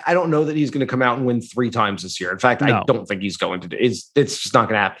 Like I don't know that he's going to come out and win 3 times this year. In fact, no. I don't think he's going to do. It's just not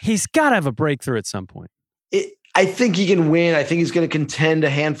going to happen. He's got to have a breakthrough at some point. I think he can win. I think he's going to contend a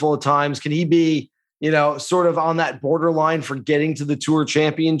handful of times. Can he be, sort of on that borderline for getting to the Tour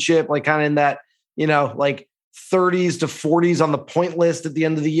Championship, like kind of in that, like 30s to 40s on the point list at the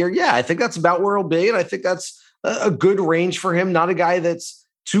end of the year? Yeah, I think that's about where he'll be. And I think that's a good range for him. Not a guy that's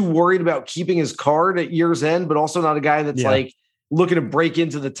too worried about keeping his card at year's end, but also not a guy that's like looking to break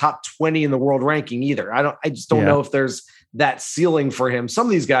into the top 20 in the world ranking either. I just don't know if there's that ceiling for him. Some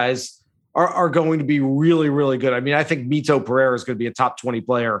of these guys are going to be really, really good. I mean, I think Mito Pereira is going to be a top 20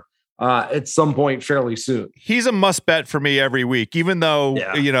 player at some point fairly soon. He's a must bet for me every week, even though,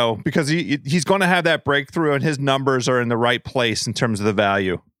 because he's going to have that breakthrough and his numbers are in the right place in terms of the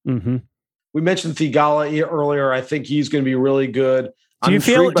value. Mm-hmm. We mentioned Thigala earlier. I think he's going to be really good. Do you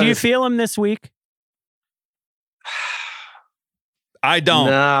feel him this week? I don't.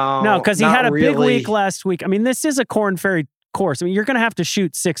 No, because he had a big week last week. I mean, this is a Korn Ferry course. I mean, you're going to have to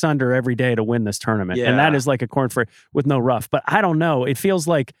shoot 6 under every day to win this tournament. And that is like a Korn Ferry with no rough. But I don't know. It feels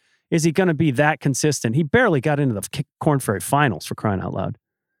like, is he going to be that consistent? He barely got into the Korn Ferry finals, for crying out loud.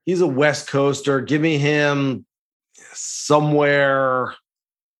 He's a West Coaster. Give me him somewhere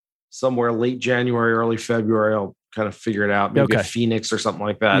late January, early February. I'll kind of figure it out. Maybe a Phoenix or something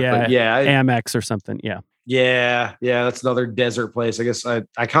like that. Yeah, but Amex or something. Yeah, that's another desert place. I guess I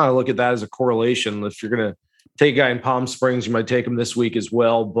kind of look at that as a correlation. If you're going to take a guy in Palm Springs, you might take him this week as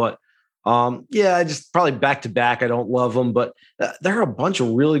well. But I just probably back to back. I don't love them, but there are a bunch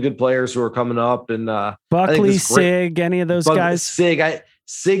of really good players who are coming up. And Buckley, Sig, any of those guys?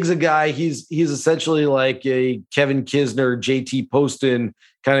 Sig's a guy. He's essentially like a Kevin Kisner, JT Poston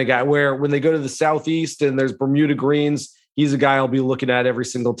kind of guy, where when they go to the Southeast and there's Bermuda greens, he's a guy I'll be looking at every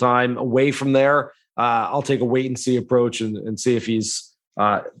single time. Away from there, I'll take a wait and see approach and see if he's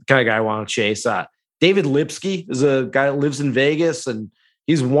kind of guy I want to chase. David Lipsky is a guy that lives in Vegas and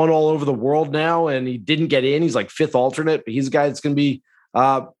he's won all over the world now, and he didn't get in. He's like 5th alternate, but he's a guy that's going to be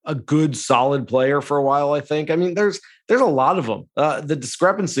a good, solid player for a while, I think. I mean, there's a lot of them. The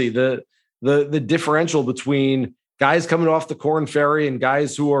discrepancy, the differential between guys coming off the Korn Ferry and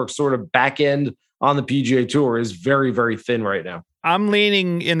guys who are sort of back end on the PGA Tour is very, very thin right now. I'm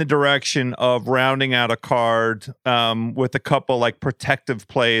leaning in the direction of rounding out a card with a couple like protective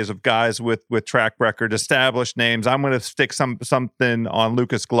plays of guys with track record, established names. I'm going to stick something on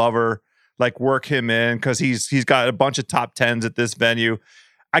Lucas Glover, like work him in because he's got a bunch of top 10s at this venue.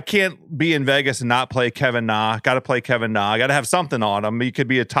 I can't be in Vegas and not play Kevin Na. Got to play Kevin Na. Got to have something on him. He could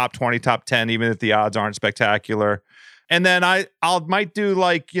be a top 20, top 10, even if the odds aren't spectacular. And then I might do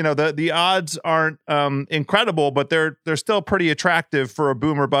like, the odds aren't incredible, but they're still pretty attractive for a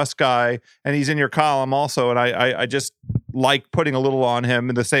boomer bust guy. And he's in your column also. And I just like putting a little on him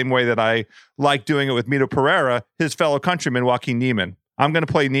in the same way that I like doing it with Mito Pereira, his fellow countryman, Joaquin Niemann. I'm going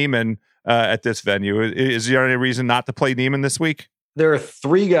to play Niemann at this venue. Is there any reason not to play Niemann this week? There are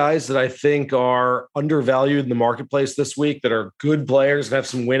 3 guys that I think are undervalued in the marketplace this week that are good players and have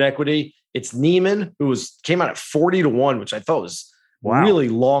some win equity. It's Niemann, who came out at 40-1, which I thought was really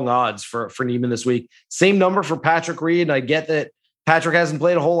long odds for Niemann this week. Same number for Patrick Reed. And I get that Patrick hasn't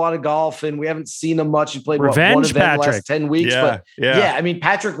played a whole lot of golf and we haven't seen him much. He played one event the last 10 weeks. Yeah. I mean,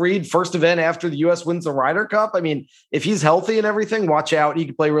 Patrick Reed, first event after the U.S. wins the Ryder Cup. I mean, if he's healthy and everything, watch out. He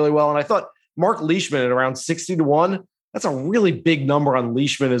could play really well. And I thought Mark Leishman at around 60-1, that's a really big number on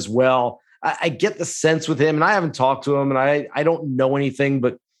Leishman as well. I get the sense with him, and I haven't talked to him, and I don't know anything,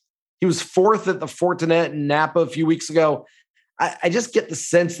 but he was fourth at the Fortinet in Napa a few weeks ago. I just get the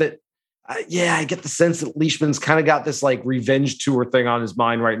sense that, I get the sense that Leishman's kind of got this like revenge tour thing on his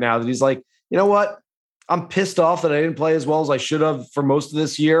mind right now, that he's like, you know what? I'm pissed off that I didn't play as well as I should have for most of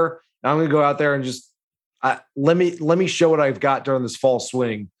this year. And I'm going to go out there and just let me show what I've got during this fall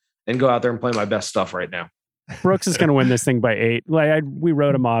swing and go out there and play my best stuff right now. Brooks is going to win this thing by 8. We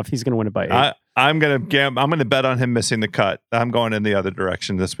wrote him off. He's going to win it by 8. I'm going to bet on him missing the cut. I'm going in the other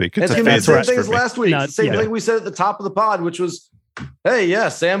direction this week. It's the same thing as last week. The same thing we said at the top of the pod, which was, hey, yeah,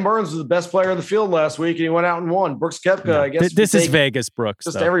 Sam Burns was the best player in the field last week, and he went out and won. Brooks Koepka, I guess. This is Vegas Brooks.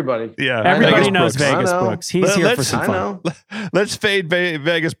 Just everybody. Yeah, everybody knows Vegas Brooks. He's here for some fun. Let's fade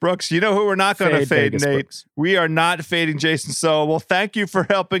Vegas Brooks. You know who we're not going to fade, Nate? Brooks. We are not fading Jason So. Well, thank you for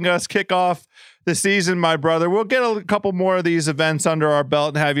helping us kick off the season, my brother. We'll get a couple more of these events under our belt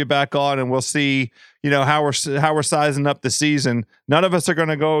and have you back on, and we'll see, how we're sizing up the season. None of us are going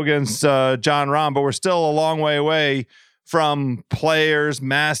to go against Jon Rahm, but we're still a long way away from Players,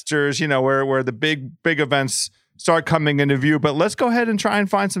 Masters, where the big events start coming into view. But let's go ahead and try and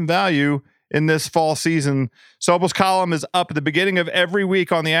find some value in this fall season. Sobel's column is up at the beginning of every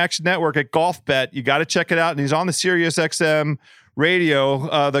week on the Action Network at Golf Bet. You got to check it out. And he's on the Sirius XM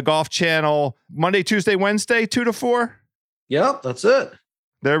radio, the golf channel, Monday, Tuesday, Wednesday, 2 to 4. Yep, that's it.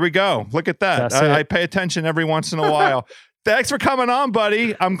 There we go. Look at that. I pay attention every once in a while. Thanks for coming on,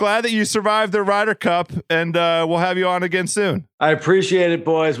 buddy. I'm glad that you survived the Ryder Cup, and we'll have you on again soon. I appreciate it,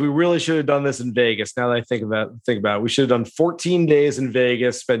 boys. We really should have done this in Vegas. Now that I think about it, we should have done 14 days in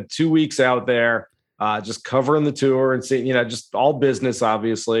Vegas, spent 2 weeks out there, just covering the tour and seeing, just all business,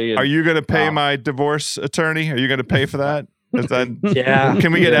 obviously. And, are you going to pay my divorce attorney? Are you going to pay for that? Yeah.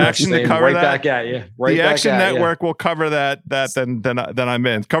 Can we get Action to cover that? Back at you. The Action Network will cover that. Then I'm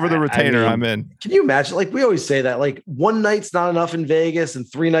in. Cover the retainer. I'm in. Can you imagine? Like we always say that, like one night's not enough in Vegas and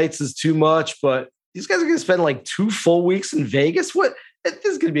 3 nights is too much. But these guys are going to spend like 2 full weeks in Vegas. What? This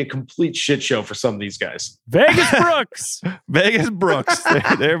is going to be a complete shit show for some of these guys. Vegas Brooks. Vegas Brooks.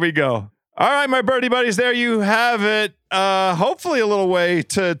 There we go. All right, my birdie buddies, there you have it. Hopefully a little way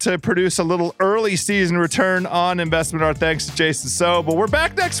to produce a little early season return on investment. Our thanks to Jason So. But we're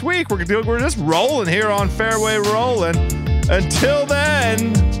back next week. We're just rolling here on Fairway Rolling. Until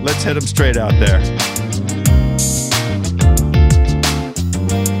then, let's hit them straight out there.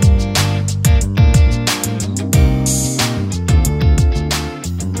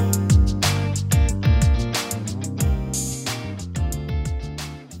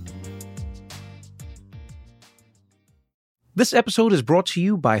 This episode is brought to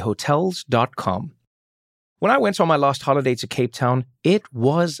you by Hotels.com. When I went on my last holiday to Cape Town, it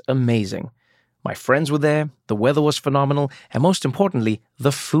was amazing. My friends were there, the weather was phenomenal, and most importantly,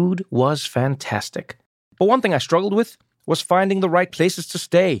 the food was fantastic. But one thing I struggled with was finding the right places to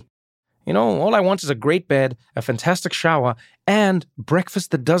stay. All I want is a great bed, a fantastic shower, and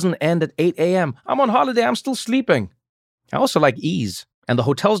breakfast that doesn't end at 8 a.m. I'm on holiday, I'm still sleeping. I also like ease, and the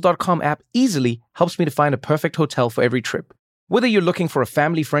Hotels.com app easily helps me to find a perfect hotel for every trip. Whether you're looking for a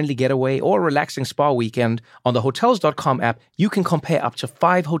family-friendly getaway or a relaxing spa weekend, on the Hotels.com app, you can compare up to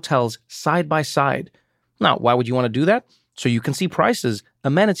 5 hotels side by side. Now, why would you want to do that? So you can see prices,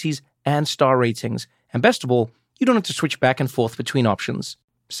 amenities, and star ratings. And best of all, you don't have to switch back and forth between options.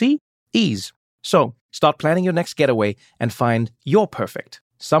 See? Ease. So, start planning your next getaway and find your perfect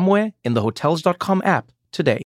somewhere in the Hotels.com app today.